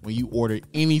shipping when you order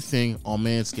anything on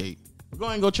Manscaped. Go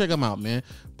ahead and go check them out, man.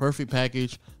 Perfect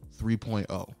Package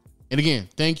 3.0. And again,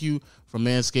 thank you for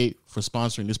Manscaped for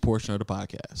sponsoring this portion of the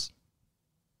podcast.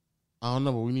 I don't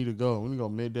know, but we need to go. We need to go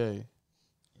midday.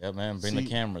 Yeah, man. Bring the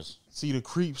cameras. See the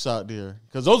creeps out there.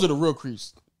 Because those are the real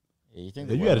creeps. Yeah, you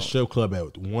think If you had a strip club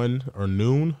at 1 or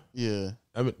noon, Yeah.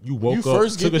 I mean, you woke You up,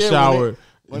 first took get a there shower,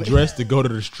 when dressed to go to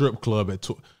the strip club at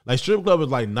 2. Like, strip club is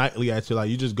like nightly at 2. Like,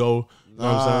 you just go, you know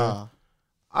what I'm saying?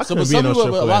 I couldn't be in no strip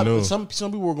club at noon. Some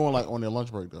people were going like on their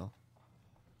lunch break, though.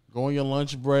 Go on your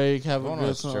lunch break, have Going a on a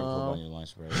good strip club on time. your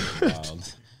lunch break.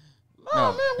 Wild.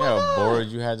 No, you know how bored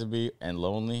you had to be and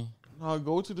lonely. No,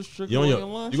 go to the strip You, club on on your, your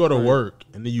lunch you go to break. work,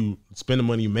 and then you spend the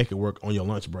money you make at work on your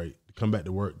lunch break. Come back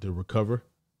to work to recover.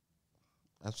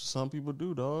 That's what some people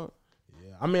do, dog.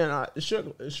 Yeah, I mean, it's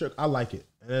shook. I like it.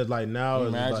 And it's like now,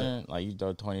 Can you it's imagine, like you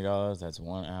throw $20, that's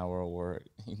 1 hour of work.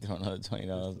 You throw another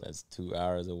 $20, that's 2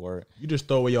 hours of work. you just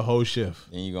throw away your whole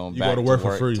shift. Then you going You back go to work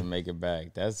for free to make it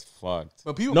back. That's fucked.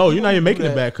 But people, No, people you're not even do making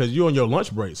that. it back because you're on your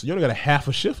lunch break, so you only got a half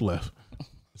a shift left.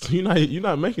 So you're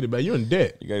not making it back. You're in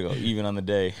debt. You gotta go even on the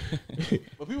day.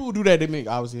 But people who do that, they make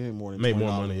obviously more than Make $20. more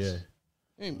money, yeah.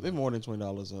 They more than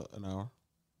 $20 an hour.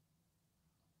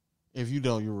 If you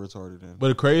don't, you're retarded. Then But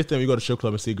the crazy thing, you go to strip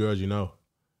club and see girls, I'm like,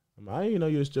 I didn't know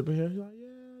you were stripping here. You're like, yeah,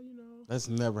 that's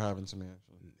never happened to me.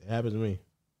 Actually, It happens to me.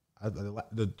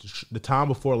 The time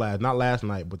before last, not last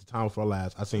night, but the time before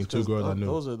last, I seen 2 girls I knew.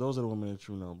 Those are the women that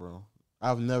you know, bro.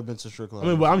 I've never been to strip club. I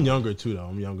mean, but I'm younger too, though.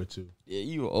 I'm younger too. Yeah,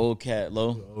 you an old cat,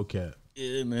 Lo. Okay.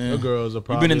 Yeah, man. Your girls are You've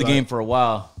probably been in the like- game for a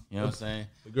while. You know what I'm saying?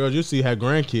 The girls you see have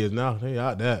grandkids now. They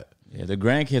out that. Yeah, the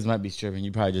grandkids might be stripping.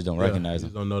 You probably just don't recognize you them.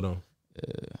 just don't know them.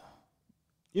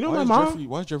 You know why my is mom?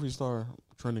 why is Jeffree Star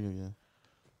trending again?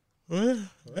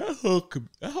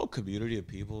 That whole community of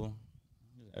people,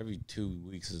 every 2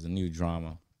 weeks is a new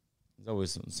drama. There's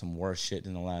always some worse shit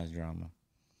than the last drama.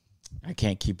 I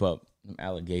can't keep up. Them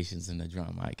allegations in the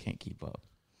drama, I can't keep up.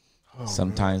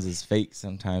 Sometimes it's fake,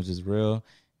 sometimes it's real.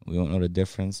 We don't know the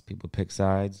difference. People pick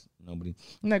sides. Nobody.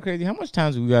 Isn't that crazy? How much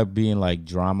times we got to be in like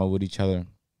drama with each other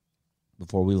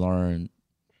before we learn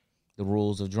the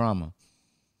rules of drama?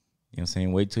 You know what I'm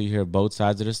saying? Wait till you hear both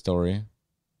sides of the story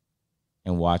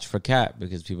and watch for cap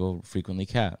because people frequently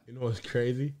cap. You know what's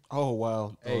crazy? Oh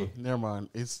wow! Hey. Never mind.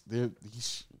 It's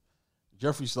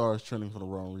Jeffree Star is trending for the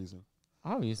wrong reason.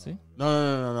 Obviously.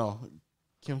 No.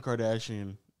 Kim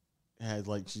Kardashian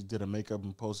she did a makeup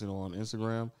and posted it on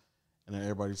Instagram, and then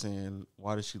everybody's saying,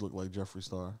 "Why does she look like Jeffree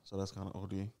Star?" So that's kind of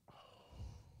OD.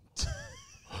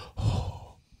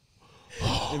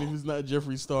 And if it's not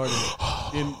Jeffree Star,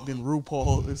 then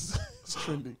RuPaul is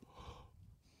trending.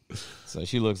 So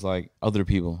she looks like other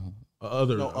people.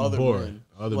 Other No, I'm other bored. men,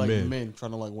 Other like men.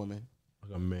 trying to like women.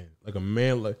 Like a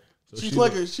man. Like so She's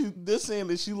like they're saying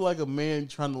that she's like a man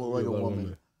trying to look like a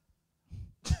woman.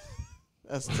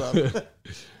 That's tough.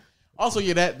 Also,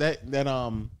 yeah, that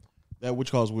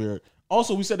which calls weird.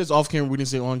 Also, we said this off camera. We didn't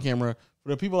say it on camera. For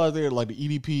the people out there, like the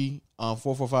EDP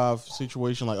 445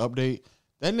 situation, like update,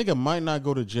 that nigga might not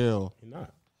go to jail, You're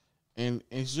not. and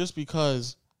it's just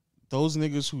because those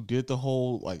niggas who did the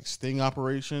whole like sting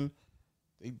operation,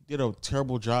 they did a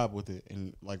terrible job with it.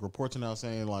 And like reports are now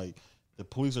saying like the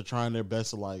police are trying their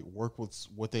best to like work with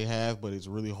what they have, but it's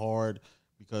really hard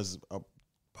because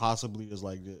possibly there's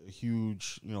like a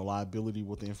huge liability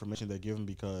with the information they're given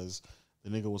because the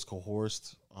nigga was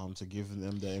coerced to give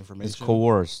them the information. It's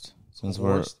coerced. Since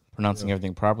we're pronouncing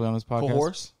everything properly on this podcast.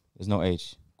 Coerced? There's no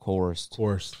H. Coerced.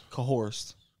 Coerced.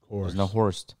 There's no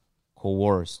horst.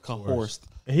 Coerced.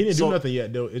 And he didn't do nothing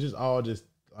yet, though. It's just all just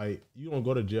like you don't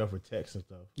go to jail for text and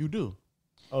stuff. You do.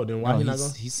 Oh, then why he not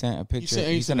going? He sent a picture.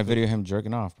 He sent a video of him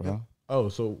jerking off, bro. Yeah. Oh,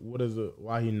 so what is it?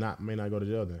 Why he may not go to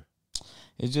jail then?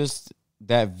 It's just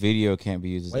that video can't be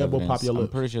used as evidence. Pop your I'm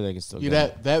lips? pretty sure they can still.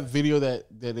 That video that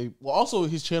they also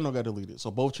his channel got deleted, so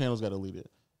both channels got deleted.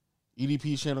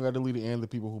 EDP's channel got deleted, and the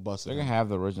people who busted. They're gonna have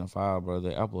the original file, bro.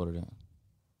 They uploaded it.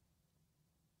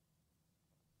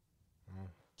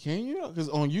 Can you? Because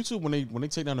on YouTube, when they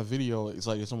take down a video, it's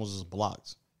like it's almost just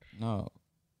blocked. No.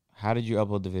 How did you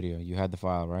upload the video? You had the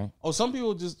file, right? Oh, some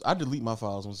people I delete my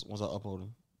files once I upload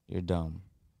them. You're dumb.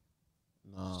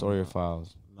 Nah, Store your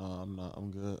files. No, I'm not. I'm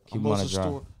good. Keep them on a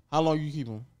drive. How long you keep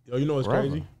them? Yo, you know what's Forever.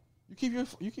 crazy?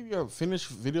 You keep your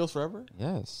finished videos forever?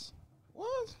 Yes.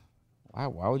 What?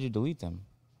 Why would you delete them?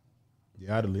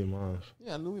 Yeah, I delete mine.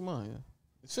 Yeah, I delete mine. Yeah,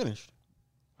 it's finished.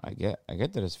 I get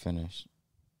that it's finished.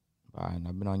 But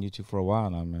I've been on YouTube for a while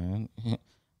now, man.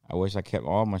 I wish I kept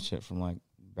all my shit from like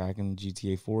back in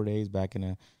GTA 4 days, back in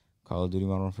the Call of Duty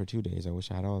Modern Warfare 2 days. I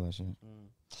wish I had all that shit.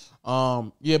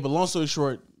 Yeah, but long story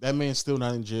short, that man's still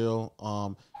not in jail.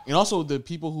 And also the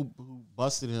people who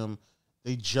busted him,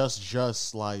 they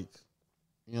just like,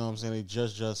 you know what I'm saying? They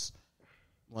just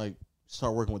like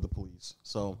start working with the police.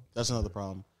 So that's another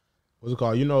problem. What's it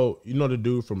called? You know the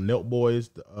dude from Nelk Boys,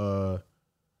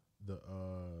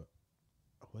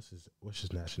 what's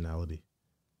his nationality?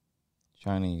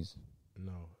 Chinese.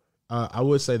 No. I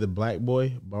would say the black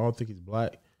boy, but I don't think he's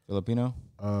black. Filipino?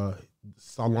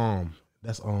 Salam.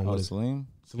 That's Salim?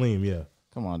 Salim, yeah.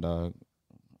 Come on, dog.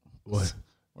 What?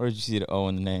 Where did you see the O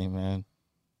in the name, man?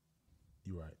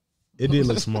 You're right. It did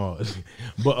look small.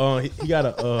 But he got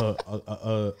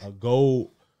a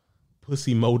gold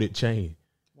pussy molded chain.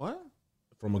 What?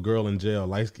 From a girl in jail.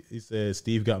 Like he said,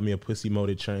 Steve got me a pussy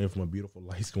molded chain from a beautiful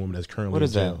light skinned woman that's currently What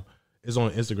is in jail. that? It's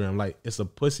on Instagram. Like it's a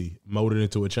pussy molded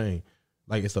into a chain.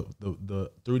 Like it's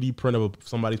the 3D print of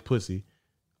somebody's pussy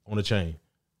on a chain.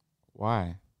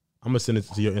 Why? I'm gonna send it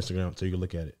to your Instagram so you can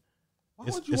look at it. Why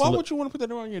would you want to put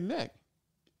that around your neck?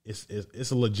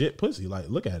 It's a legit pussy. Like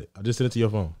look at it. I just sent it to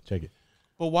your phone. Check it.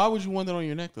 But why would you want that on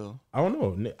your neck though? I don't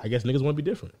know. I guess niggas want to be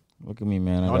different. Look at me,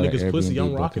 man. All niggas pussy.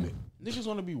 I'm rocking it. Niggas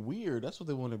want to be weird. That's what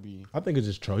they want to be. I think it's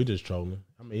just troll. He just trolling.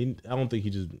 I mean, I don't think he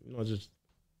just just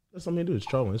that's something to do. It's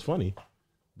trolling. It's funny,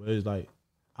 but it's like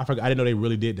I forgot. I didn't know they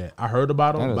really did that. I heard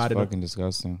about them. That is fucking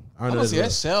disgusting. Honestly,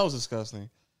 that sounds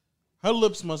disgusting. Her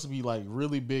lips must be like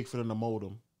really big for them to mold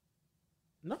them.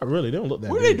 Not really. They don't look that.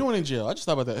 What are big. they doing in jail? I just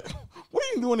thought about that. What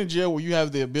are you doing in jail where you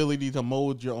have the ability to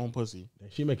mold your own pussy?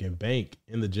 She making bank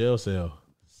in the jail cell.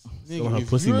 Still Nigga, her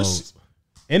pussy molds.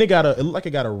 And it looked like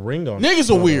it got a ring on it.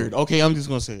 Niggas are weird. Okay, I'm just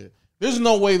gonna say it. There's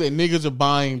no way that niggas are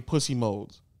buying pussy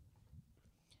molds.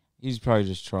 He's probably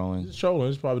just trolling. It's trolling.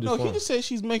 It's probably just No, fun. he just said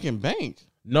she's making bank.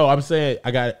 No, I'm saying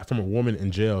I got it from a woman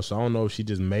in jail, so I don't know if she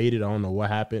just made it. I don't know what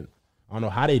happened. I don't know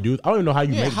how they do it. I don't even know how you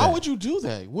make how that. would you do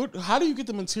that? How do you get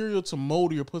the material to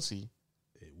mold your pussy?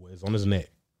 It's on his neck.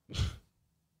 It's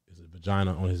a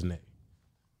vagina on his neck.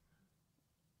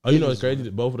 Oh, you know it's crazy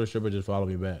that both of the strippers just follow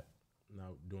me back. Now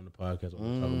doing the podcast, what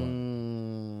we're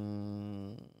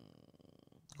talking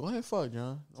about. Go ahead, fuck,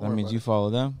 John. So that means you follow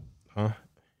them? Huh?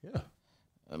 Yeah.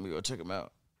 Let me go check them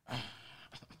out.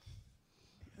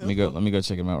 Let me go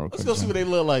check them out real quick. Let's go see John. what they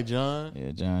look like, John.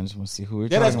 Yeah, John. I just want to see who we're Yeah,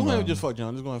 talking that's go about. ahead and just fuck,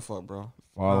 John. Just go ahead and fuck, bro.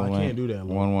 Following I can't do that,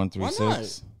 Lo.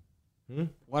 1136.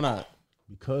 Why not?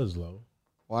 Because, Lo,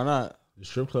 Why not? the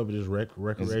strip club is just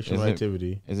recreational is it-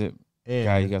 activity. Is it? And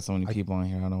Guy, you got so many people on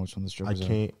here. I don't know which one the I strippers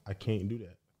are. can't do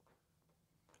that.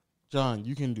 John,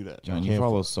 you can do that. John, I you can't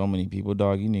follow so many people,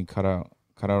 dog. You need to cut out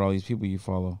all these people you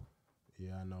follow.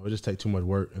 Yeah, I know. It just takes too much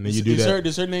work, and then you do that.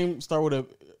 Does her name start with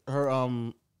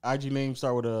her IG name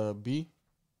start with a B?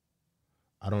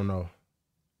 I don't know.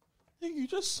 Nigga, you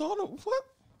just saw the what?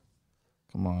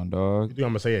 Come on, You dog. think I'm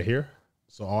gonna say it here?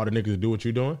 So all the niggas do what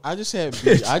you doing? I just said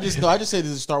B. I just said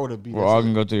does it start with a B. We're all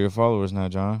gonna go through your followers now,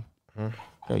 John. Huh?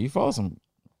 Yo, you follow some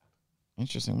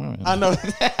interesting women. I know.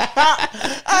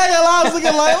 I ain't gonna lie, I was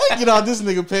looking like, look, get on this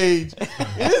nigga page.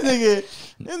 And this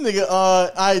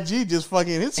nigga, IG just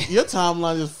fucking, your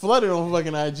timeline just flooded on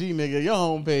fucking IG, nigga. Your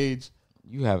homepage.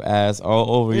 You have ass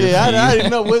all over your Yeah, feet. I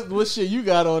didn't know what shit you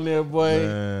got on there, boy.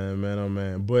 Man, oh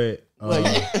man. But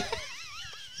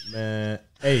man,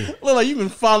 hey. Look like you've been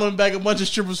following back a bunch of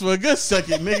strippers for a good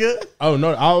second, nigga. Oh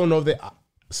no, I don't know if they.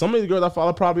 Some of these girls I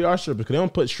follow probably are strippers because they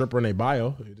don't put stripper in their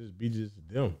bio. It just be just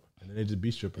them, and then they just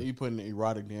be strippers. You putting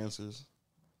erotic dancers?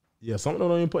 Yeah, some of them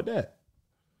don't even put that.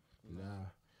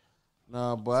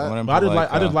 Nah, but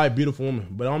I just like beautiful women,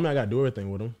 but I don't mean I got to do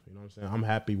everything with them. You know what I'm saying? I'm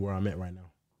happy where I'm at right now.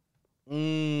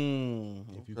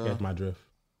 If you catch my drift,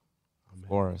 Of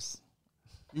course.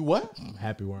 You what? I'm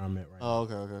happy where I'm at right now. Oh,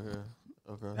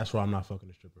 okay. That's why I'm not fucking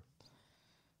a stripper.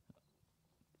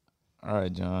 All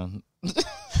right, John. But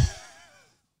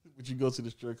you go to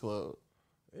the strip club.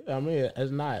 Yeah, I mean,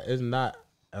 I'm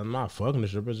not fucking the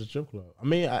stripper. It's a strip club. I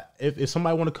mean, if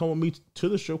somebody want to come with me to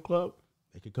the strip club,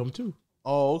 they could come too.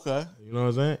 Oh, okay. You know what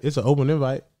I'm saying? It's an open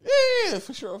invite. Yeah,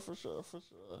 for sure.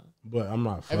 But I'm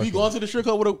not fucking. Have you gone to the strip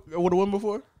club with a woman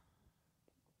before?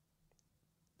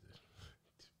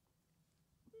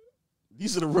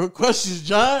 These are the real questions,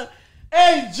 John.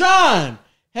 Hey, John,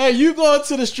 have you gone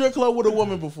to the strip club with a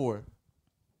woman before?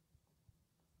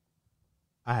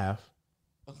 I have.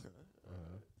 Okay.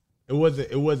 It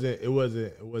wasn't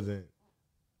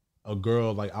a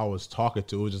girl like I was talking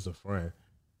to. It was just a friend.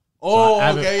 Oh,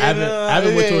 I okay.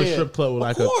 haven't went to a strip club with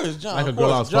like a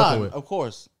girl I was fucking with. Of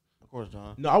course,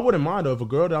 John. No, I wouldn't mind though. If a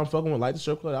girl that I'm fucking with like the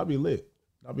strip club, I'd be lit.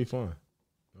 That'd be fun.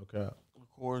 Okay.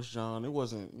 Of course, John. It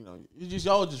wasn't,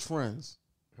 y'all were just friends.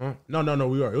 Huh? No,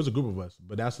 we were. It was a group of us,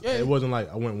 but it wasn't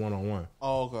like I went one on one.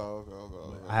 Oh, okay.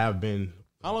 I have been.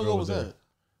 How long ago was that?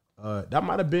 That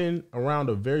might have been around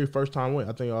the very first time I went.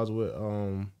 I think I was with,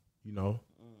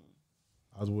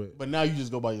 But now you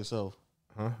just go by yourself.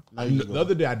 Huh? The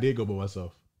other day I did go by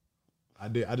myself. I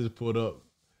just pulled up.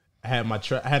 I had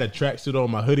I had a tracksuit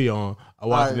on, my hoodie on. I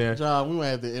walked in there. John, we might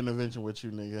have to intervention with you,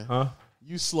 nigga. Huh?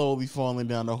 You slowly falling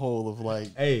down the hole of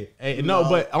like. Hey, no,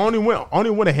 but I only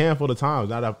went a handful of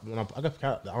times. I got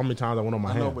how many times I went on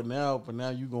my hand. No, but now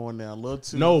you going down a little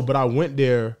too. No, but I went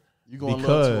there. You going a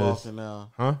little too often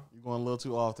now. Huh? You going a little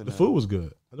too often. The food was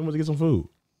good. I just wanted to get some food.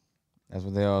 That's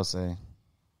what they all say.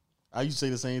 I used to say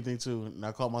the same thing too, and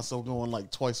I caught myself going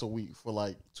like twice a week for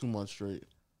like 2 months straight.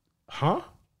 Huh?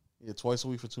 Yeah, twice a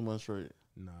week for 2 months straight.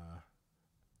 Nah,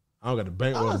 I don't got the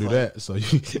bankroll to do that. So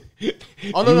you.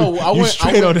 Oh no! I went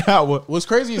straight on that one. What's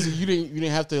crazy is that you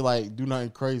didn't have to like do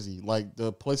nothing crazy. Like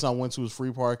the place I went to was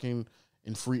free parking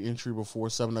and free entry before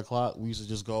 7:00. We used to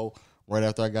just go right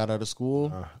after I got out of school.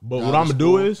 But what I'm gonna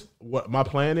do is, what my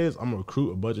plan is, I'm gonna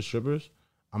recruit a bunch of strippers.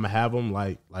 I'm gonna have them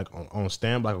like on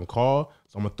stand, like on call.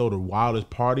 So I'm gonna throw the wildest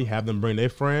party, have them bring their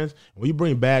friends. And when you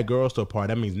bring bad girls to a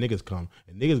party, that means niggas come,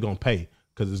 and niggas gonna pay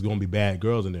because it's gonna be bad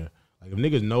girls in there. Like if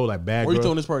niggas know like bad. Where girls, you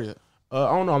throwing this party at? I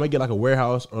don't know. I may get like a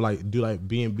warehouse or like do like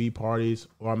B&B parties,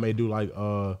 or I may do like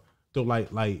do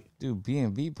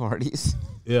B&B parties.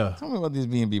 Yeah. Tell me about these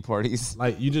B&B parties.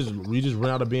 Like you just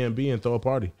rent out a B&B and throw a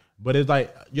party, but it's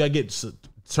like you gotta get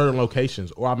certain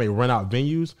locations, or I may rent out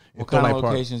venues. What kind of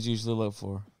locations you usually look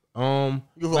for? You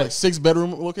go for like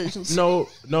 6-bedroom locations? No.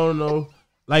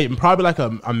 Like probably like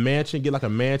a mansion, get like a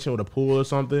mansion with a pool or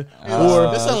something.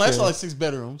 Or that sounds like 6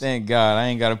 bedrooms. Thank God I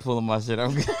ain't got to pull in my shit.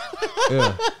 I'm good.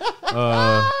 Yeah.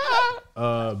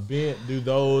 Do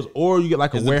those, or you get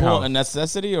like Is a warehouse. The pool a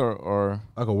necessity or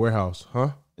like a warehouse, huh?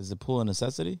 Is the pool a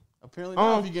necessity? Apparently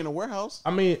not if you get in a warehouse.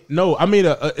 I mean, no. I mean,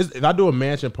 if I do a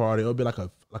mansion party, it'll be like a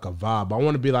vibe. I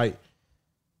want to be like.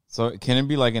 So can it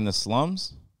be like in the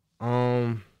slums?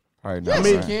 Probably not. Yes,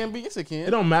 it can be. Yes, it can.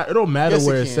 It don't matter. It don't matter Yes,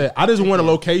 where it it's can. at. I just It want a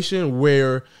can. location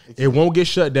where it won't get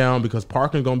shut down because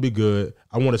parking's gonna be good.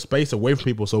 I want a space away from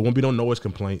people so it won't be no noise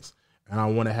complaints, and I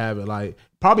want to have it like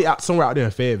probably somewhere out there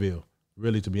in Fayetteville.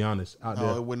 Really, to be honest, out No,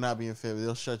 there. it would not be in Fayetteville.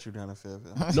 They'll shut you down in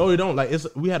Fayetteville. No, they don't. Like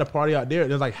we had a party out there.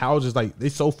 There's like houses like they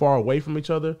so far away from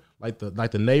each other. Like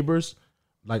the neighbors,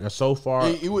 like are so far.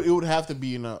 It would have to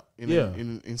be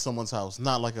in someone's house,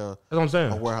 not like That's what I'm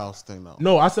saying. a warehouse thing though.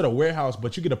 No, I said a warehouse,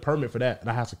 but you get a permit for that, and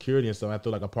I have security and stuff. I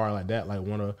throw like a party like that,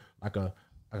 like a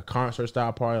concert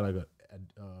style party, like a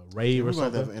rave or We're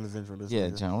going to have something. an individual. This Yeah,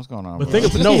 nigga. John, what's going on? But bro?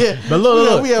 think of no, Yeah. but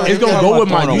look, We have- it's we gonna have go with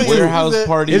Throwing my a YouTube. warehouse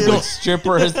party It's with gonna-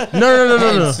 strippers.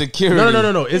 No. Security.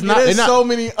 No. It's not. There's It's not. so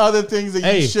many other things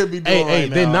that you should be doing right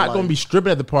now. They're not like, gonna be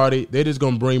stripping at the party. They're just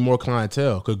gonna bring more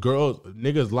clientele because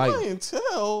niggas like,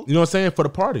 clientele. you know what I'm saying, for the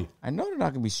party. I know they're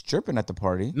not gonna be stripping at the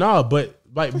party. No, but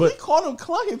He called them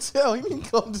clientele. He didn't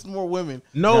call them just more women.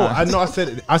 no, Nah. I know. I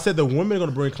said the women are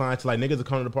gonna bring clients. Like niggas are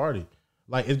coming to the party.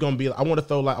 Like it's gonna be. I want to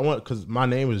throw because my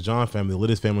name is John Family, the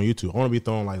Littest Family on YouTube. I want to be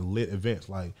throwing like lit events,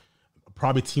 like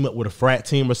probably team up with a frat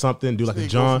team or something. Do like a Go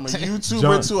John from a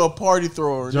YouTuber to a party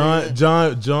thrower.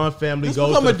 John family Just goes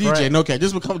become to a the DJ. frat. No, okay,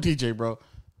 just become a DJ, bro.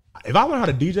 If I learn how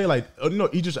to DJ, like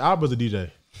Idris Elba's a DJ.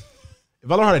 If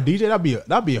I learn how to DJ,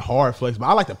 that'd be a hard flex. But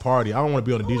I like to party. I don't want to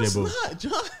be on the DJ booth. Not,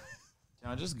 John.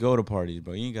 John, just go to parties,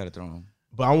 bro. You ain't got to throw them.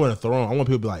 But I want to throw on. I want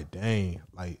people to be like, dang,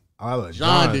 like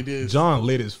John did this. John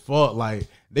lit as fuck. Like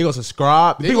they gonna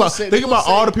subscribe. They Think gonna about say- think they about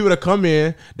gonna all say- the people that come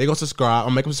in. They gonna subscribe.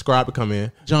 I'm make them subscribe to come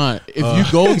in. John, if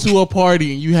you go to a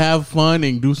party and you have fun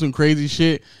and do some crazy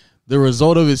shit, the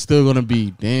result of it's still gonna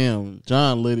be, damn,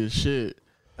 John lit his shit.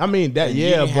 I mean that, And you yeah,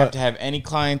 didn't have but to have any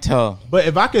clientele.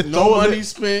 if I could No throw a money lit,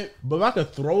 spent. but if I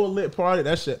could throw a lit party,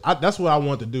 that shit. That's what I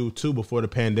wanted to do too before the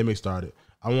pandemic started.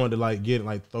 I wanted to like get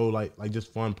like throw like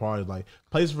just fun parties, like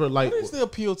places for like. What is the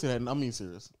appeal to that? I mean,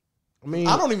 serious. I mean,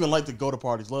 I don't even like to go to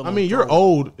parties. Let I alone mean, you're throw.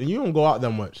 old and you don't go out that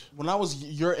much. When I was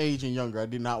your age and younger, I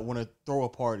did not want to throw a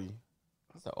party.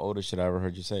 That's the oldest shit I ever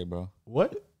heard you say, bro.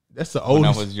 What? That's the When I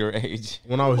oldest. was your age.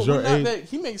 When I was But your we're not age, that-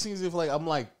 he makes it seem as if like I'm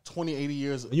like 20, 80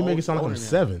 years. you make it sound like I'm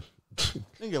 7.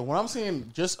 Nigga, when I'm saying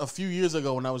just a few years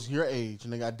ago when I was your age,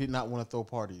 nigga, I did not want to throw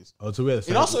parties. Oh, so we had the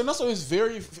same. And also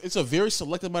it's a very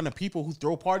select amount of people who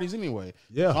throw parties anyway.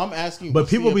 Yeah. So I'm asking, But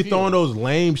what's the people be appeal? throwing those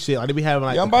lame shit. Like they be having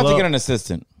like. Yeah, I'm the about to club- get an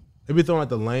assistant. They be throwing like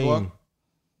the lame. What?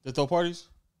 They throw parties?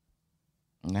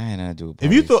 Nah, I ain't nothing to do with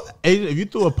If you parties.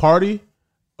 throw a party,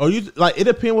 or you like it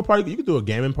depends what party. You can do a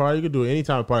gaming party. You can do any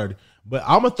type of party. But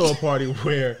I'm gonna throw a party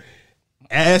where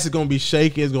ass is gonna be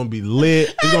shaking. It's gonna be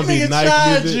lit. It's gonna be Nigga nice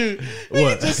tried music. you.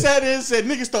 What? Nigga just sat there and said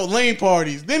niggas throw lame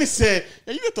parties. Then he said,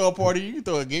 yeah, you can throw a party. You can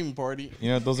throw a gaming party. You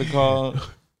know what those are called?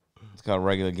 It's called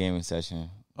regular gaming session.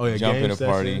 Oh yeah, Jump game in a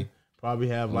session. party. Probably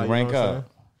have like Rank you know what I'm up.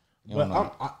 You saying?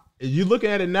 don't But know. you looking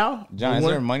at it now, John, is the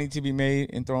there one- money to be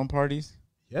made in throwing parties?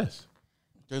 Yes,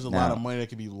 There's a Now- lot of money that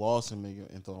could be lost in making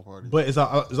and throwing parties. but it's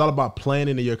all about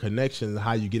planning and your connections and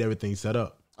how you get everything set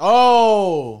up.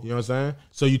 Oh, You know what I'm saying?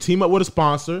 So you team up with a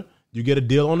sponsor, you get a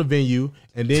deal on the venue,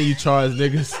 and then you charge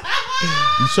niggas.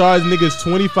 You charge niggas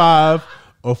 25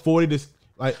 or 40 to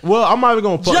like. Well, I'm not even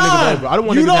gonna fuck niggas John, over. I don't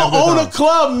want you niggas to have don't good own a time.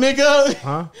 club, nigga.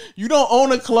 Huh? You don't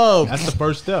own a club. That's the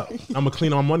first step. I'm gonna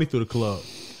clean all money through the club.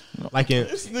 Like in,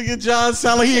 This nigga John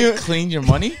sound like he Clean your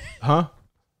money? huh?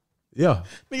 Yeah,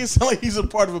 nigga sound like he's a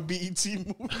part of a BET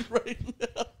movie right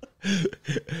now.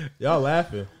 y'all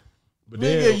laughing, but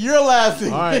Nigga, then you're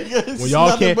laughing. all right, Nigga, it's when y'all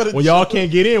nothing but can't a when y'all joke.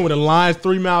 can't get in when the line's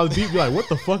 3 miles deep, you're like, what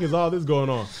the fuck is all this going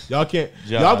on? Y'all can't.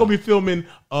 John. Y'all gonna be filming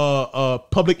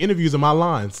public interviews in my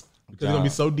lines because it's gonna be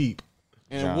John. so deep.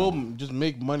 And John. we'll just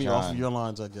make money off of John. your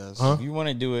lines, I guess. Huh? If you want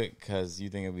to do it because you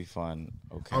think it'll be fun,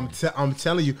 okay. I'm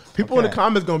telling you, people in the Okay.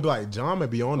 comments gonna be like, John might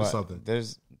be on to But something.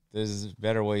 There's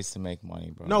better ways to make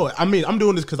money, bro. No, I mean I'm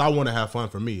doing this because I want to have fun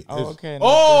for me. Oh, It's- okay. No,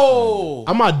 Oh,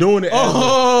 I'm not doing it. As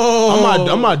oh,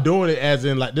 I'm not doing it as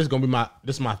in like this is gonna be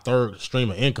my third stream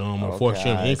of income or okay, fourth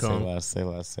stream of alright, income. Say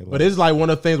less. But it's like one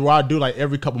of the things where I do like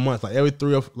every couple months, like every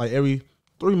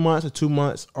 3 months or 2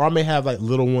 months, or I may have like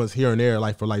little ones here and there,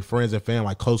 like for like friends and family,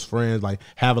 like close friends, like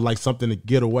having like something to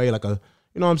get away, like a,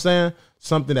 you know what I'm saying,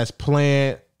 something that's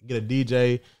planned, get a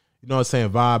DJ, you know what I'm saying,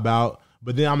 vibe out.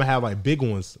 But then I'm gonna have like big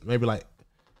ones, maybe like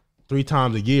 3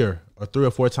 times a year or 3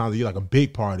 or 4 times a year, like a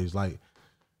big parties, like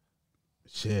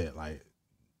shit, like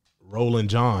Roland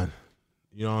John,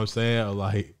 you know what I'm saying, or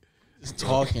like. just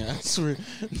talking. I swear,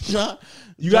 John.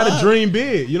 You got to dream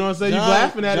big. You know what I'm saying? You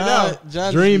laughing at it now.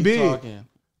 John Dream just keep big. talking.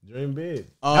 Dream big.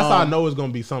 That's how I Um, know it's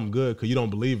gonna be something good because you don't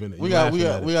believe in it. We You got. laughing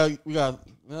at it.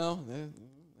 Well,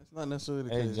 that's not necessarily the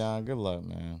Hey, case. John, good luck,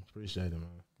 man. Appreciate it, man.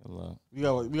 Good luck. We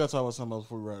got to talk about something else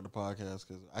before we wrap the podcast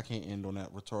because I can't end on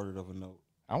that retarded of a note.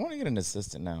 I want to get an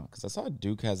assistant now because I saw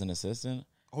Duke has an assistant,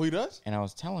 Oh, he does? and I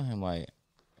was telling him like,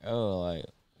 oh,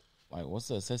 like what's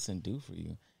the assistant do for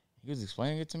you? He was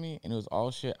explaining it to me, and it was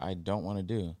all shit I don't want to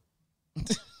do.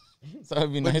 So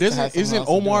it'd be But nice to have isn't someone else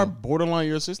to do Omar it. borderline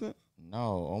your assistant?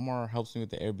 No, Omar helps me with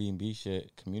the Airbnb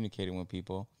shit, communicating with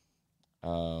people,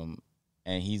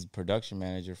 and he's production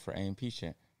manager for AMP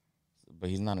shit. But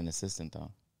he's not an assistant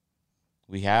though.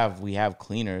 We have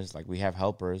cleaners, like we have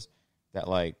helpers that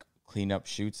like clean up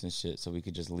shoots and shit, so we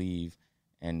could just leave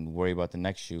and worry about the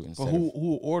next shoot instead. But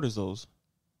who orders those?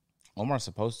 Omar's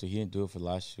supposed to. He didn't do it for the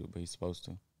last shoot, but he's supposed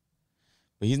to.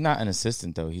 But he's not an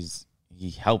assistant though.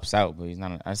 He helps out, but he's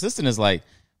not an assistant. Is like,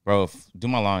 bro, do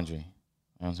my laundry. You know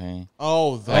what I'm saying? Oh,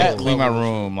 Like, that clean my level.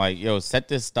 room. Like, yo, set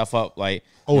this stuff up. Like,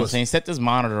 you know what I'm saying? Set this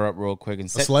monitor up real quick and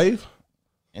A set. slave?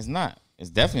 It's not.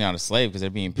 It's definitely not a slave because they're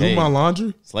being Do paid. my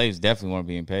laundry? Slaves definitely weren't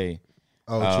being paid.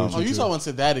 Oh, Oh, you talking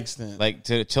to that extent? Like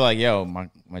to like, yo,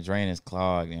 my drain is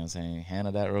clogged. You know what I'm saying?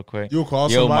 Handle that real quick. You'll call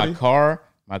yo, somebody?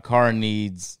 my car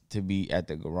needs to be at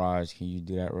the garage. Can you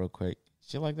do that real quick?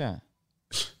 Shit like that.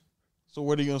 So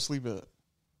where are you gonna sleep at?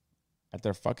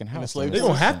 Their fucking the house. slave They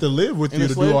gonna have to live with In you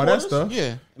the to do slave all that quarters? stuff.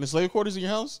 Yeah, in the slave quarters in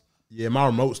your house. Yeah, my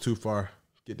remote's too far.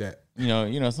 Get that. You know.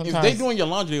 If Sometimes they doing your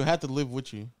laundry, they'll have to live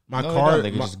with you. My no, car.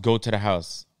 they can just go to the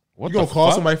house. What You gonna the call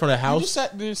fuck? somebody from the You house? just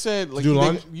sat there and said like do they-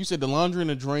 laundry? you said the laundry and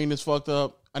the drain is fucked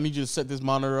up. I need you to set this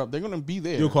monitor up. They're gonna be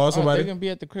there. You'll call Oh, somebody. they can be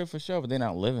at the crib for sure, but they're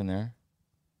not living there.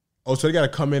 Oh, so they gotta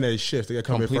come in at a shift. They gotta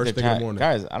come in Complete first the thing in the task. morning.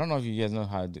 Guys, I don't know if you guys know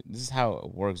how to do. This is how it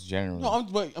works generally. No,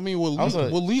 but I mean, Will Also-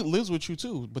 lives with you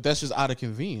too, but that's just out of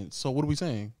convenience. So what are we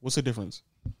saying? What's the difference?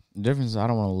 The difference is I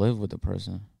don't want to live with the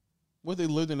person. What if they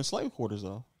lived in the slave quarters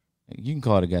though? You can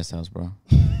call it a guest house, bro.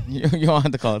 you don't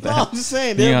have to call it No, that. I'm just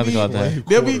saying You don't they'll have to be, call it that.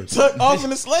 they'll be Quarters. tucked off in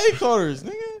the slave quarters,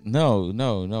 nigga. No.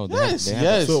 They Yes, they have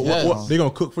yes. to- So yes. what, they gonna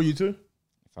cook for you too?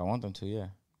 If I want them to, yeah.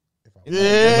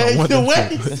 Yeah, want the them way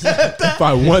to. he said that. If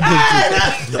I want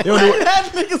them to, they gonna do,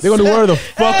 That nigga they gonna do whatever the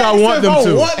fuck said- I he want said, them if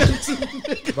to. I want them to,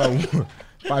 nigga.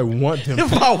 If I want them If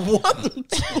to. I want them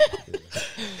to.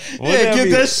 Wouldn't Yeah, that get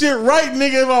be- that shit right,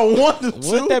 nigga. If I want them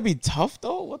Wouldn't to. that be tough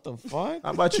though? What the fuck?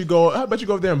 How about you go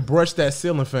over there and brush that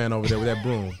ceiling fan over there with that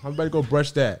broom? How about you go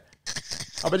brush that?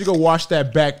 How about you go wash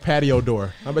that back patio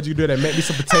door? How about you do that? Make me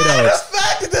some The potatoes.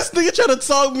 fact that this nigga trying to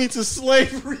talk me to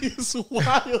slavery is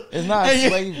wild. It's not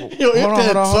And slavery. Yo, if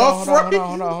that tough right,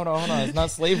 Hold on. It's not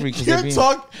slavery because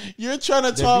you're trying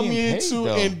to they're talk being me paid, into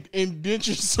though.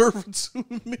 indentured servitude,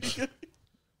 nigga.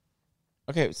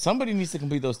 okay. Somebody needs to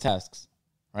complete those tasks,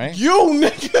 right? You,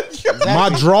 nigga. You. My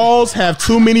drawers have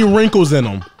too many wrinkles in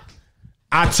them.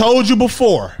 I told you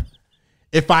before.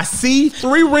 If I see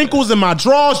 3 wrinkles in my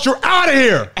drawers, you're out of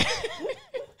here.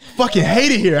 Fucking hate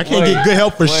it here. I can't get good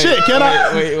help for shit, can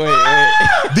I?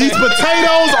 Wait. These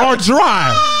potatoes are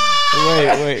dry.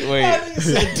 Wait. Nigga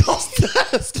said,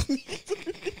 don't ask me.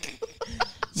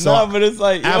 So No, but it's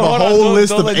like I have yo, a hold on, whole don't- list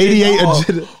don't of let 88 Jason off.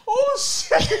 agenda. Oh,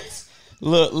 shit.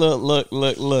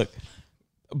 Look.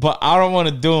 But I don't want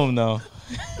to do them though.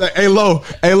 Like, hey, Lo.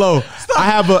 I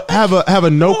have a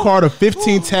note card of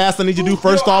 15 tasks I need you to do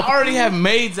first Yo, off. I already have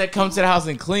maids that come to the house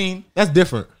and clean. That's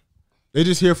different. They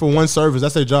just here for one service.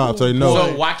 That's their job, so they know.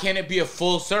 So why can't it be a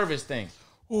full service thing?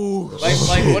 Like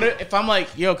what if I'm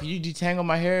like, yo, can you detangle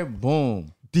my hair?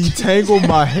 Boom. Detangle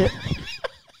my hair.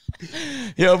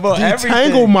 Yo, bro,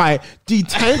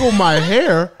 Detangle my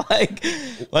hair.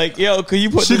 like, yo, could you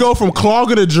put She this, go from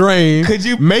clogging the drain, Could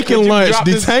you- making could you lunch, drop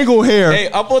this- detangle hair. hey,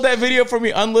 upload that video for me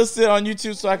unlisted on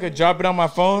YouTube so I could drop it on my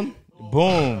phone?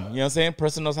 Boom. You know what I'm saying?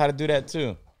 Person knows how to do that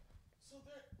too.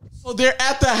 So they're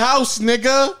at the house,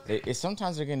 nigga.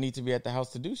 Sometimes they're gonna need to be at the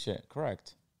house to do shit.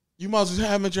 Correct. You might as well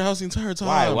have them at your house the entire time.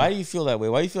 Why? Why do you feel that way?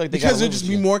 Why do you feel like they Because gotta it'd live just with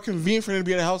be you? more convenient for them to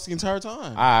be at the house the entire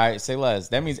time. All right, say less.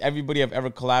 That means everybody I've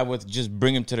ever collabed with, just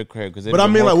bring them to the crib. Because But I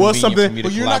mean, like, what's something-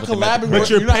 But you're not collaborating. But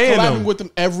you're paying collaborating them. with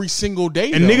them every single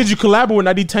day. And though. niggas you collabing with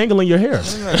not detangling your hair.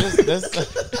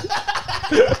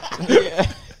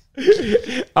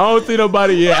 I don't see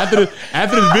nobody yet. After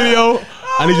this video,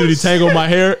 I need you to detangle my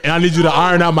hair and I need you to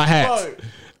iron out my hats.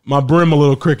 My brim a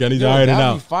little crooked. I need you to iron it That'd be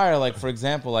out. fire. Like for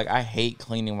example, like I hate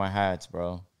cleaning my hats,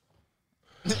 bro.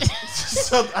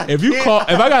 If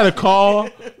I gotta call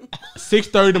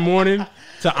 6:30 in the morning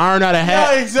to iron out a Yeah,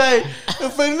 hat, exactly.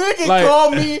 If a nigga Like-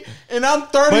 call me and I'm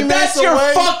 30 But minutes that's away,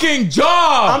 your fucking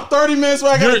job. I'm 30 minutes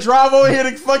away. I gotta You're- drive over here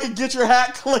to fucking get your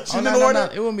hat Oh, collection no, in no, order.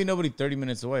 no. It wouldn't be nobody 30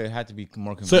 minutes away. It had to be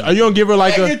more so convenient. are you gonna give her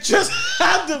like You a just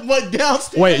have to like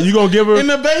downstairs. wait? You gonna give in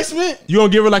her? the basement? You gonna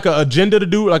give her like an agenda to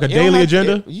do, like a It don't daily have to-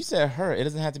 agenda? you said her. It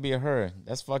doesn't have to be a her.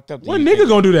 That's fucked up. What nigga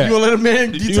gonna do that? You gonna let a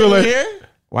man You detail gonna your let- hair?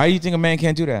 Why do you think a man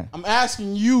can't do that? I'm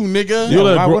asking you, nigga. You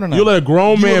let why wouldn't I? you let a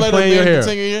grown You man let a play in your hair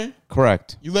detail your hair?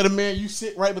 Correct. You let a man, you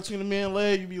sit right between the man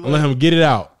leg. You be and let like, him get it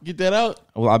out. get that out.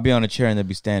 Well, I'll be on a chair and they'll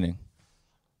be standing.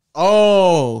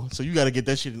 Oh, so you got to get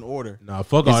that shit in order. Nah,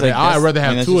 fuck It's all like that. I'd that's- rather I mean,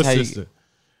 have that's two just how you- assistants.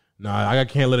 Nah, I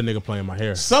can't let a nigga play in my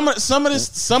hair. Some of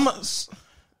this,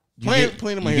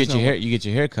 playing in my You hair. get your hair. You get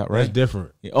your hair cut, right? That's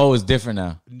different. Oh, it's different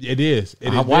now. It is.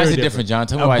 It is Why is very it different, John?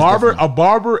 Tell me A why it's barber, different. a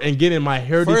barber, and getting my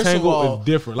hair First of all, detangled is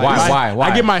different. Why?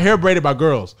 I get my hair braided by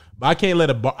girls, but I can't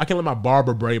let my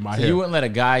barber braid my So hair. you wouldn't let a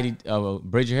guy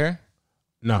braid your hair?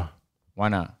 No, Why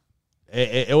not?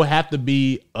 it would have to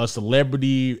be a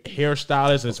celebrity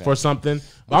hairstylist it's for something.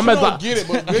 But You I'm don't like, get it,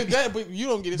 but you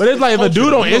don't get it. but it's like if a culture,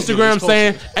 dude though. on You don't get it. Instagram It's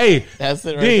saying, culture. "Hey, That's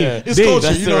it right Dean, there. It's Dean, culture.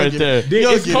 That's You it don't right get there. it. Dean, You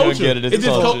don't it's get it. culture. get it. It's It's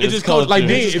just culture. it's It's just culture. Like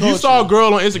culture. Dean, It's if you culture. saw a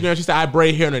girl on Instagram, she said I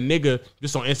braid hair, and a nigga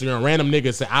just on Instagram, random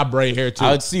nigga said I braid hair too.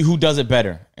 I would see who does it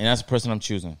better, and that's the person I'm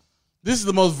choosing. This is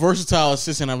the most versatile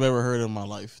assistant I've ever heard in my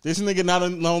life. This nigga not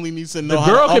only needs to know The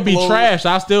how girl to could be upload- trash.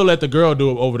 I still let the girl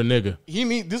do it over the nigga.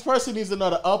 This person needs to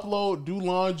know how to upload, do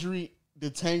laundry,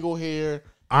 detangle hair,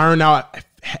 iron out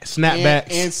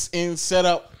snapbacks, and set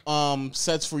up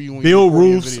sets for you. When build you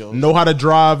roofs, videos. know how to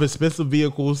drive expensive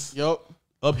vehicles, Yep.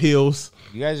 up hills.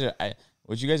 You guys are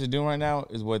what you guys are doing right now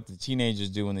is what the teenagers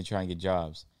do when they try and get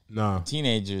jobs. Nah,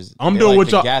 Teenagers. I'm they doing like what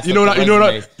to y'all. gas You up know the what? You know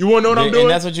what? resumes. You want to know what I'm doing?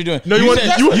 And that's what you're doing. No, you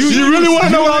really want to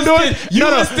know what I'm doing? You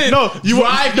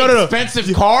drive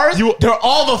expensive cars. They're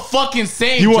all the fucking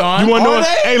same, John. You want to know?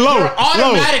 Hey, low, They're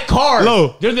automatic cars.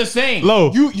 Low. They're the same.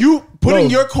 low. You putting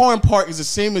Low. your car in park is the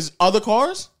same as other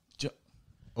cars.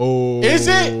 Oh, Is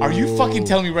it? Are you fucking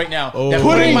telling me right now that Putting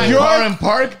putting my your- car in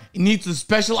park needs a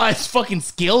specialized fucking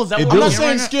skill? Is that It what I'm do. not I'm saying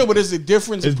saying right skill, but there's a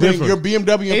difference in It's putting different. your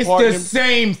BMW in It's park. the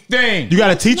same thing. You got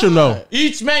to teach them though.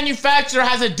 Each manufacturer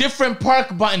has a different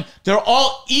park button. They're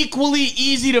all equally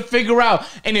easy to figure out.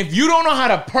 And if you don't know how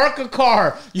to park a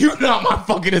car, you're not my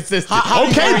fucking assistant.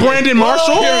 Okay, Brandon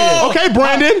Marshall. Period. Okay,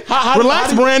 Brandon.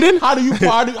 Relax, Brandon. How do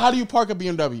you park a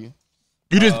BMW?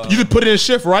 You just put it in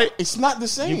shift, right? It's not the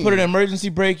same. You put it in emergency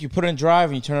brake, you put it in drive,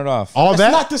 and you turn it off. All It's that.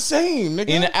 not the same, nigga.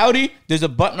 In the Audi, there's a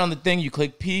button on the thing. You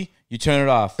click P, you turn it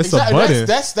off. It's a button.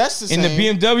 That's the In same. the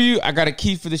BMW, I got a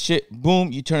key for the shit.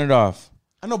 Boom, you turn it off.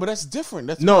 I know, but that's different.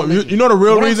 That's No, what I'm you know the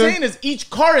real What I'm reason. saying is each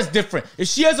car is different. If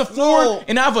she has a Ford No.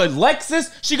 and I have a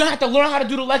Lexus, she gonna have to learn how to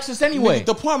do the Lexus anyway.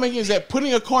 The point I'm making is that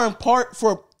putting a car in park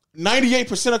for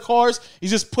 98% of cars is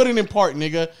just putting in park,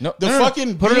 nigga. No, the no, no.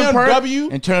 fucking Put it in park BMW.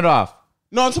 and turn it off.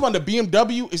 No, I'm talking about the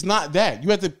BMW is not that. You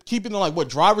have to keep it in like what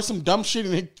driver some dumb shit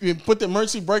and put the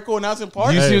emergency brake on and out in park.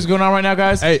 Do you see what's going on right now,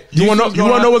 guys? Hey, Do you want to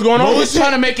know what's going on? Mo is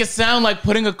trying to make it sound like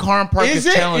putting a car in park Is is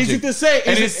it? challenging. Is it the same?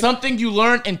 And Is it's it- something you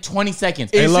learn in 20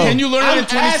 seconds. Is it? Can you learn it in I'm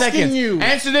 20 asking seconds? you.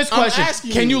 Answer this I'm question.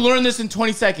 asking Can you. you learn this in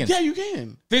 20 seconds? Yeah, you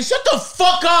can. Then shut the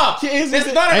fuck up. Yeah, is It's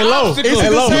it- not an Hey, Lo. obstacle. Is it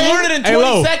You the same? learn it in Hey, 20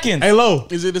 Lo. seconds. Hey, low.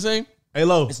 Is it the same? Hey,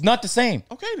 low. It's not the same.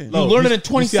 Okay then. Low, learn it in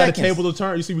 20 you see how seconds. the table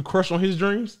turn? You see we crush on his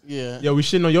dreams? Yeah. Yo, we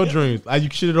shitting on your dreams. Like you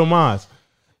shitted on mine.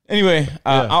 Anyway,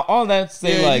 Yeah. all that to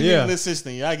say, Yeah, like, you Yeah. need an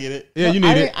assistant. Yeah, I get it. Yeah, you I need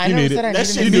didn't- it. I You never need said I it. That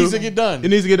needed shit You needs do. to get done. It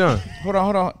needs to get done. hold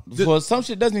on. Well, some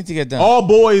shit does need to get done. All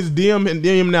boys DM and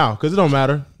DM now because it don't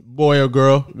matter, boy or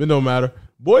girl. It don't matter.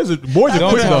 Boys are Don't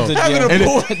quick tell though, them to Having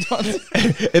DM.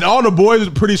 a boy. and all the boys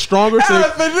are pretty stronger. So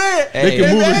If Hey.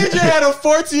 can move AJ it. had a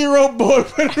 14-year-old boy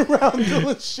running around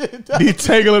doing shit, that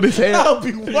detangling his hair. would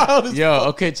be wild as Yo,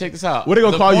 okay, check this out. What they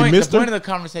gonna The call you, point- mister? The point of the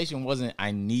conversation wasn't I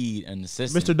need an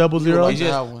assistant. Mr. Double Zero. like It's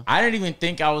just, that one. I didn't even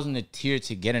think I was in the tier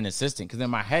to get an assistant because in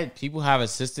my head, people have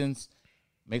assistants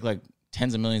make like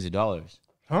tens of millions of dollars.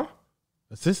 Huh?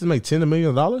 Assistants make $10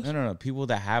 million? No. People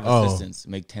that have Oh. assistants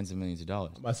make tens of millions of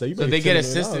dollars. I say you So make they get $10 million.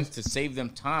 assistants to save them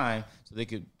time so they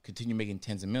could continue making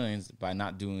tens of millions by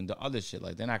not doing the other shit.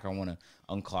 Like they're not gonna want to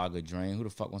unclog a drain. Who the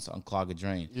fuck wants to unclog a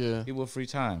drain? Yeah. People with free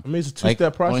time. I mean, it's a Like,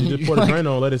 two-step process. when You just you- pour the like- drain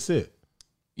on, let it sit.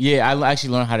 Yeah, I actually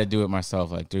learned how to do it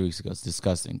myself like 3 weeks ago. It's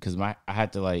disgusting because I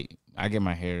had to I get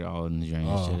my hair all in the drain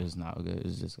and shit. It's not good.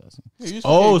 It's disgusting. Yeah, you just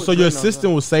Oh, can't so put your drain on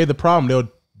assistant will save the problem. They'll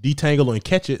detangle and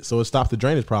catch it, so it stops the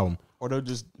drainage problem. that. Or they'll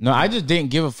just No, I just didn't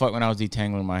give a fuck when I was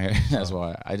detangling my hair. That's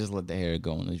why I just let the hair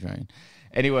go in the drain.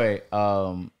 Anyway,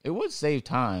 it would save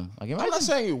time. Like, I'm imagine, not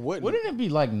saying it wouldn't. wouldn't it be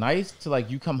like nice to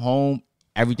like you come home,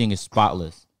 everything is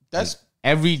spotless. That's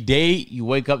Every day you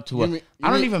wake up to a. I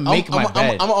don't even make my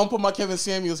bed. I'm gonna put my Kevin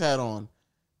Samuels hat on.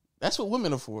 That's what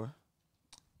women are for.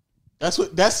 That's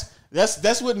what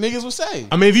niggas would say.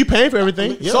 I mean, if you paying for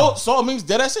everything, yeah. So it means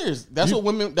dead ass serious. That's what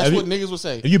women. That's have what you- niggas would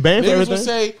say. If you paying for Niggas everything, would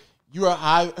say you're a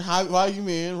high value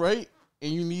man, right?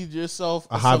 And you need yourself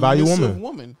A high value submissive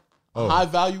woman. a high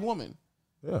value woman,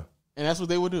 yeah. and that's what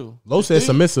they would do. Low says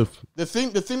submissive. The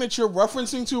thing that you're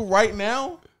referencing to right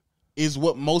now is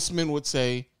what most men would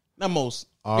say. Not most.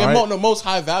 All Yeah, right. no, most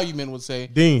high value men would say.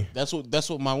 Dean, That's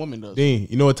what my woman does. Dean,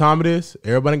 you know what time it is?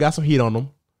 Everybody got some heat on them.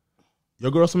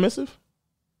 Your girl submissive,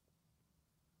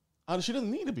 She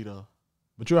doesn't need to be though.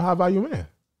 but you're a high value man.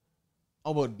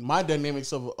 Oh, but my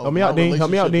dynamics of Help me out, Dean.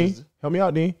 Help me out, Dean. Help me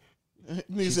out, Dean.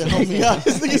 Nigga said, "Help me out."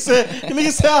 This nigga said,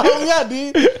 "Help me out,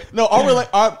 Dean." No,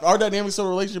 our dynamics of a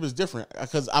relationship is different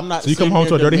because I'm not. So you come sitting home here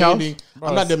to a dirty house? demanding- Bro,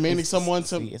 I'm not it's- demanding it's- someone it's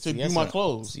to yes do my or-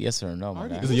 clothes. it's yes or no, I my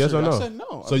already guy. It's a yes or answered. no. I said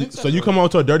no. So I you, think so you come home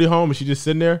to a dirty home and she just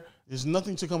sitting there. There's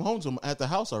nothing to come home to at the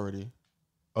house already.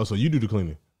 Oh, so you do the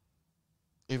cleaning.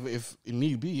 If it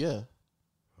need be, yeah.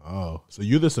 Oh, so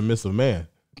you're the submissive man,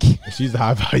 and she's the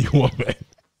high value woman.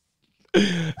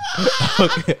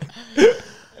 Okay.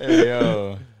 Hey,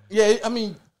 yo. Yeah, I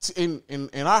mean,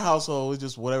 in our household, it's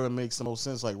just whatever makes the most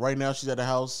sense. Like right now, she's at the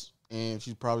house and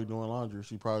she's probably doing laundry.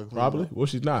 She probably cleaning Probably. up. Well,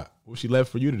 she's not. What she left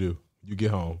for you to do? You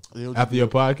get home It'll after be your a-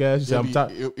 podcast. You say I'm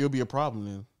tired. It'll be a problem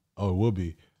then. Oh, it will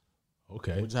be.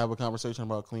 Okay. We just have a conversation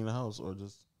about cleaning the house or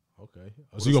just Okay.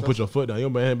 So you gonna put your foot down? You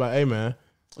gonna be like, hey man,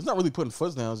 It's not really putting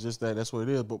foot down. It's just that that's what it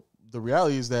is. But the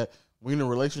reality is that when you're in a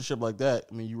relationship like that,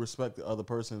 I mean, you respect the other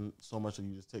person so much that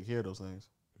you just take care of those things.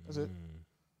 That's it.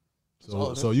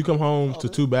 So you come home to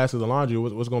 2 baskets of laundry.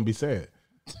 What's going to be said?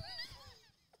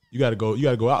 You got to go. You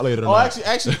got to go out later.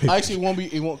 Actually, it won't be.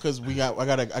 It won't because I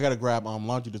gotta grab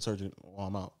laundry detergent while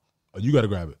I'm out. Oh, you got to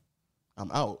grab it.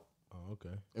 I'm out. Oh,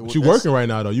 okay. But you working right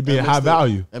now though. You being high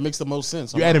value. That makes the most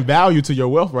sense. You adding value to your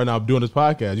wealth right now doing this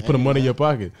podcast. You putting money in your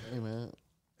pocket. Hey man,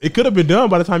 it could have been done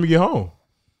by the time you get home.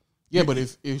 Yeah, but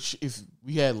if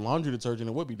we had laundry detergent,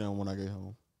 it would be done when I get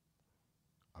home.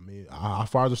 I mean, how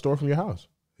far is the store from your house?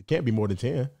 It can't be more than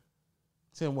 10.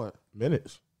 10 what?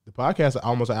 Minutes. The podcast is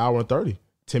almost an hour and 30.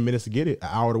 10 minutes to get it, an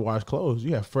hour to wash clothes.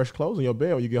 You have fresh clothes in your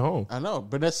bed when you get home. I know,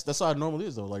 but that's how it normally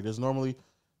is though. Like there's normally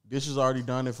dishes already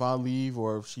done if I leave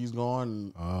or if she's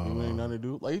gone and ain't nothing to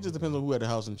do. Like it just depends on who at the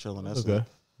house and chilling. That's okay.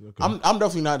 I'm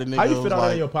definitely not the nigga. How you fit all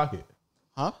that in your pocket?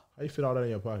 Huh? How you fit all that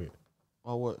in your pocket?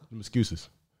 Oh what? Them excuses.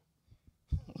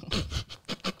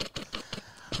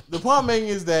 The point making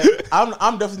is that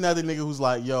I'm definitely not the nigga who's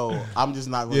like, yo, I'm just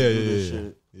not going to do this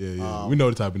shit. Yeah. We know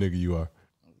the type of nigga you are.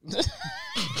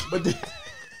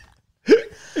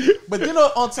 But then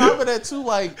on top of that too,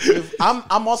 like if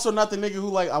I'm also not the nigga who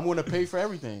like I'm gonna pay for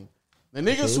everything. The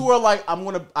niggas who are like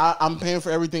I'm paying for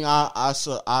everything.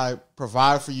 I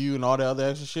provide for you and all that other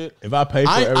extra shit. If I pay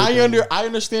for everything, I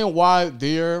understand why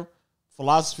their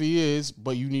philosophy is,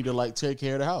 but you need to like take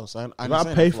care of the house. If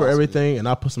I pay for everything and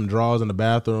I put some drawers in the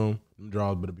bathroom, them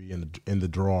drawers better be in the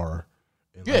drawer.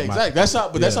 Yeah,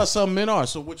 exactly. That's how some men are.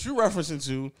 So what you're referencing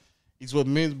to is what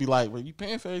men be like. Well, you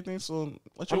paying for everything, so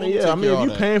let your woman take care of if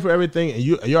you paying for everything and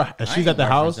she's at the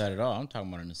house. That at all. I'm talking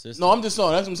about an assistant. No, I'm just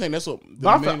saying. That's what I'm saying. That's what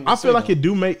I feel like it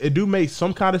do make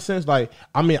some kind of sense. Like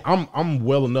I mean, I'm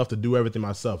well enough to do everything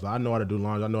myself. Like, I know how to do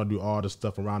laundry. I know how to do all the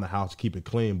stuff around the house to keep it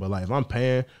clean. But like if I'm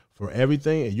paying for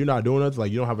everything and you're not doing it,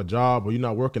 like you don't have a job or you're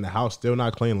not working the house, still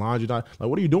not clean laundry, like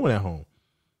what are you doing at home?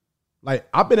 Like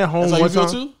I've been at home one time.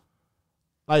 Too?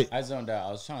 Like I zoned out.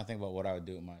 I was trying to think about what I would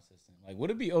do with my assistant. Like,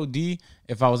 would it be OD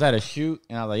if I was at a shoot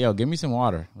and I was like, "Yo, give me some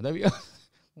water"? Would that be?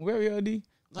 Would that be OD?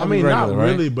 I mean, regular, not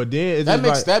really, right? But then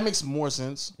that makes more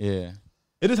sense. Yeah,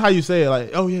 it is how you say it.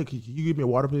 Like, oh yeah, can you give me a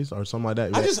water, please, or something like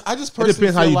that. I just personally it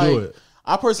depends how you do it.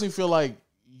 I personally feel like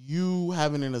you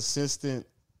having an assistant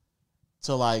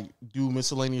to like do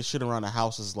miscellaneous shit around the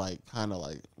house is like kind of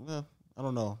like, I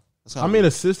don't know. I mean,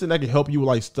 assistant that can help you with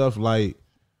like stuff like,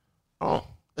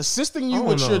 assisting you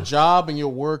with your job and your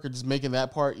work or just making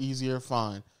that part easier,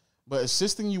 fine. But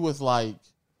assisting you with like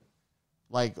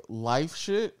life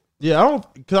shit. Yeah, I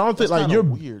don't think like you're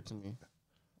weird to me.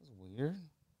 That's weird.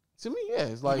 To me, yeah.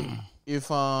 It's like if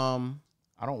I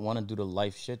don't want to do the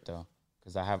life shit though,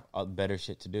 because I have better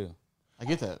shit to do. I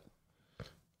get that.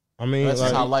 I mean, that's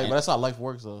how life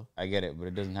works though. I get it, but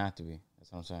it doesn't have to be.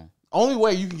 That's what I'm saying. Only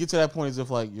way you can get to that point is if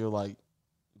like you're like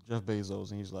Jeff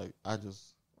Bezos and he's like,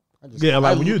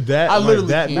 when you're that, I literally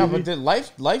that. No, but the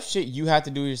life shit you have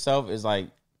to do yourself is like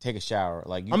take a shower.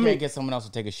 Like you can't get someone else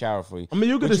to take a shower for you. I mean,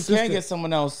 you can't get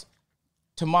someone else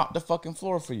to mop the fucking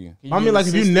floor for you. I mean, like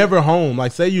if you're never home,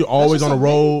 like say you're always on the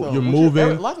road, you're moving.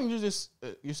 A lot of things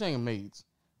you're saying maids.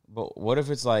 But what if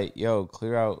it's like, yo,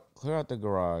 clear out the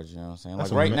garage? You know what I'm saying?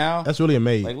 Like right now, that's really a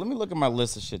maid. Like let me look at my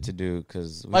list of shit to do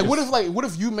because like what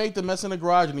if you made the mess in the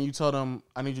garage and then you tell them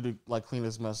I need you to like clean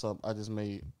this mess up I just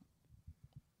made.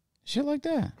 Shit like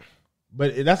that.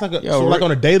 But that's like like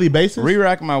on a daily basis.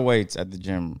 Re-rack my weights at the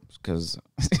gym because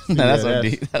that's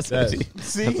OD. That's OD.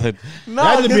 See, that's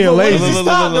just being lazy.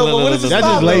 That's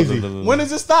just lazy. When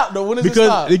does it stop though?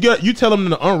 Because you tell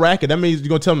them to unrack it, that means you're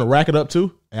gonna tell them to rack it up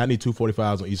too. And I need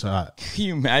 245s on each side. Can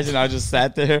you imagine? I just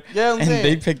sat there and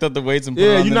they picked up the weights and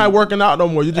put you're not working out no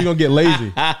more. You're just gonna get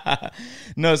lazy.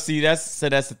 No, see, that's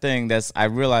the thing. I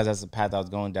realized that's the path I was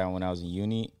going down when I was in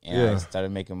uni, and I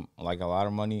started making like a lot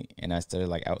of money, and I started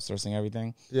like outsourcing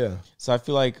everything. Yeah. So I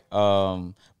feel like,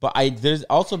 but there's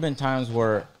also been times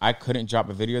where I couldn't drop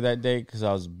a video that day because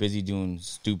I was busy doing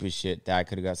stupid shit that I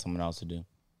could have got someone else to do. You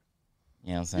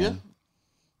know what I'm saying? Yeah.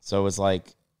 So it's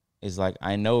like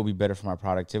I know it'd be better for my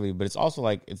productivity, but it's also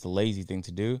like it's a lazy thing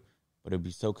to do, but it'd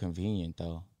be so convenient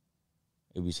though.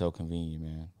 It'd be so convenient,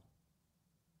 man.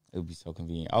 It would be so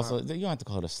convenient. Also, you don't have to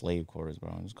call it a slave quarters,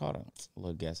 bro. Just call it a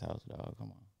little guest house, dog. Come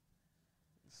on.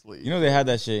 Slave. You know they had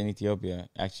that shit in Ethiopia,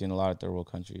 actually in a lot of third world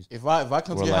countries. If I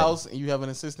come to your house and you have an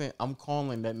assistant, I'm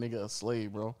calling that nigga a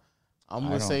slave, bro. I'm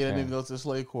gonna say that nigga goes to the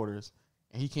slave quarters,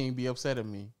 and he can't be upset at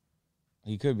me.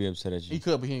 He could be upset at you. He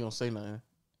could, but he ain't gonna say nothing.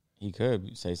 He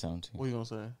could say something to you. What you gonna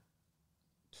say?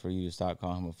 For you to stop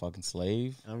calling him a fucking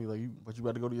slave? And I'll be like, but you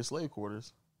got to go to your slave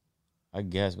quarters. I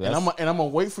guess, but I'm gonna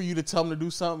wait for you to tell him to do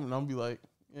something, and I'm gonna be like,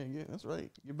 Yeah, that's right.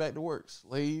 Get back to work,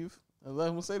 slave. That's what I'm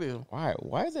gonna say to him.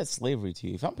 Why is that slavery to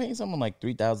you? If I'm paying someone like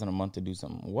 $3,000 a month to do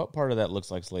something, what part of that looks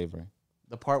like slavery?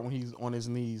 The part when he's on his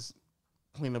knees,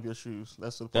 clean up your shoes.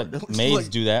 That's the That part. That looks maids like-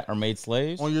 do that, or maid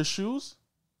slaves. on your shoes.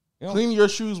 You know, Clean your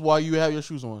shoes while you have your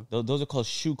shoes on. those are called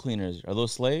shoe cleaners. Are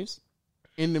those slaves?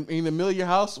 In the middle of your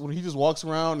house, when he just walks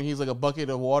around and he's like a bucket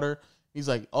of water, he's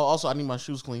like, "Oh, also I need my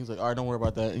shoes clean." He's like, "All right, don't worry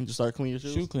about that." And you just start cleaning your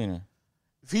shoes. Shoe cleaner.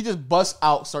 If he just busts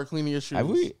out, start cleaning your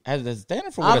shoes. Has the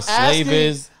standard for what a slave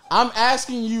is? I'm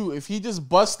asking you if he just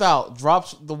busts out,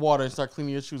 drops the water, and start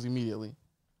cleaning your shoes immediately.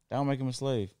 That don't make him a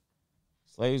slave.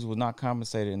 Slaves were not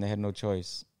compensated, and they had no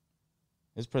choice.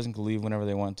 This person could leave whenever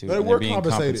they want to. But they and they're were being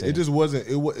compensated. It just wasn't.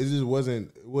 It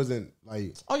wasn't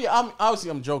like Oh yeah,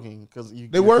 I'm joking because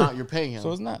you're paying him.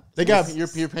 So it's not. they got.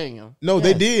 you're paying him. No,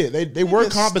 they did. They were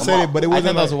Niggas, compensated, but it I wasn't.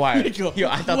 thought that was a Like, wire. Nigga, Yo,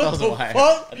 I thought that was a what wire. the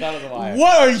fuck? I thought it was a wire.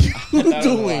 What are you thought it was a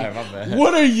doing? wire, my bad.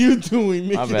 What are you doing,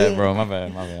 nigga? My bad, bro. My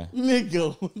bad.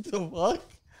 Nigga, what the fuck?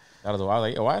 That was a wire.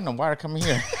 Like, yo, why isn't the wire coming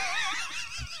here?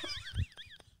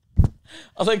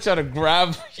 I was like trying to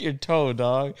grab your toe,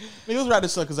 dog. Nigga, let's wrap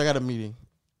this up because I got a meeting.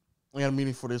 I got a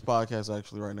meeting for this podcast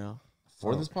actually right now.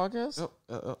 For this podcast? Yep.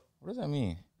 What does that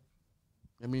mean?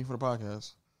 A meeting for the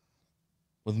podcast.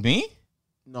 With me?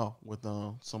 No, with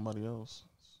somebody else.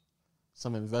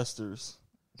 Some investors.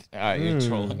 All right, you're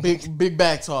trolling. Big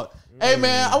back talk. Hey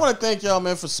man, I want to thank y'all,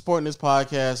 man, for supporting this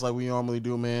podcast like we normally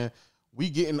do, man. We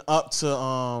getting up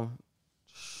to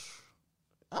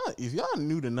if y'all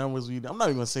knew the numbers, I'm not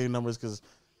even gonna say the numbers because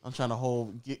I'm trying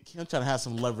to have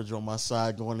some leverage on my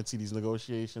side going into these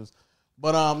negotiations.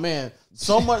 But man,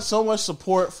 so much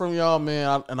support from y'all,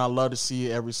 man, and I love to see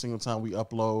it every single time we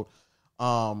upload.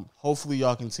 Hopefully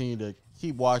y'all continue to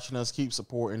keep watching us, keep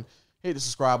supporting. Hit the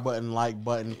subscribe button, like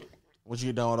button. Once you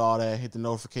get done with all that, hit the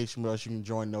notification bell so you can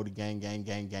join the gang.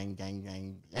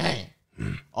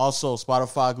 Also,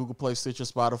 Spotify, Google Play, Stitcher,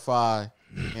 Spotify,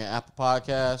 and Apple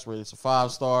Podcasts, where it's a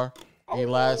 5-star. Any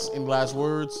last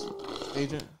words,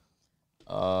 Agent?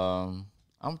 I'm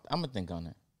gonna think on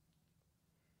it.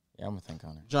 Yeah, I'm gonna think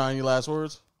on it. John, any last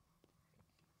words?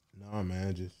 nah,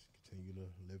 man, just continue to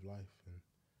live life and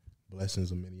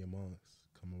blessings of many among us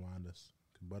come around us.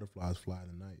 'Cause butterflies fly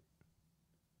in the night.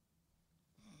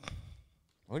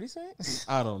 What do you say?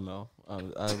 I don't know. I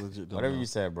legit don't Whatever know. you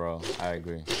said, bro. I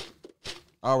agree.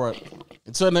 All right.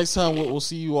 Until next time, we'll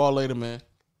see you all later, man.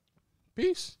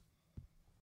 Peace.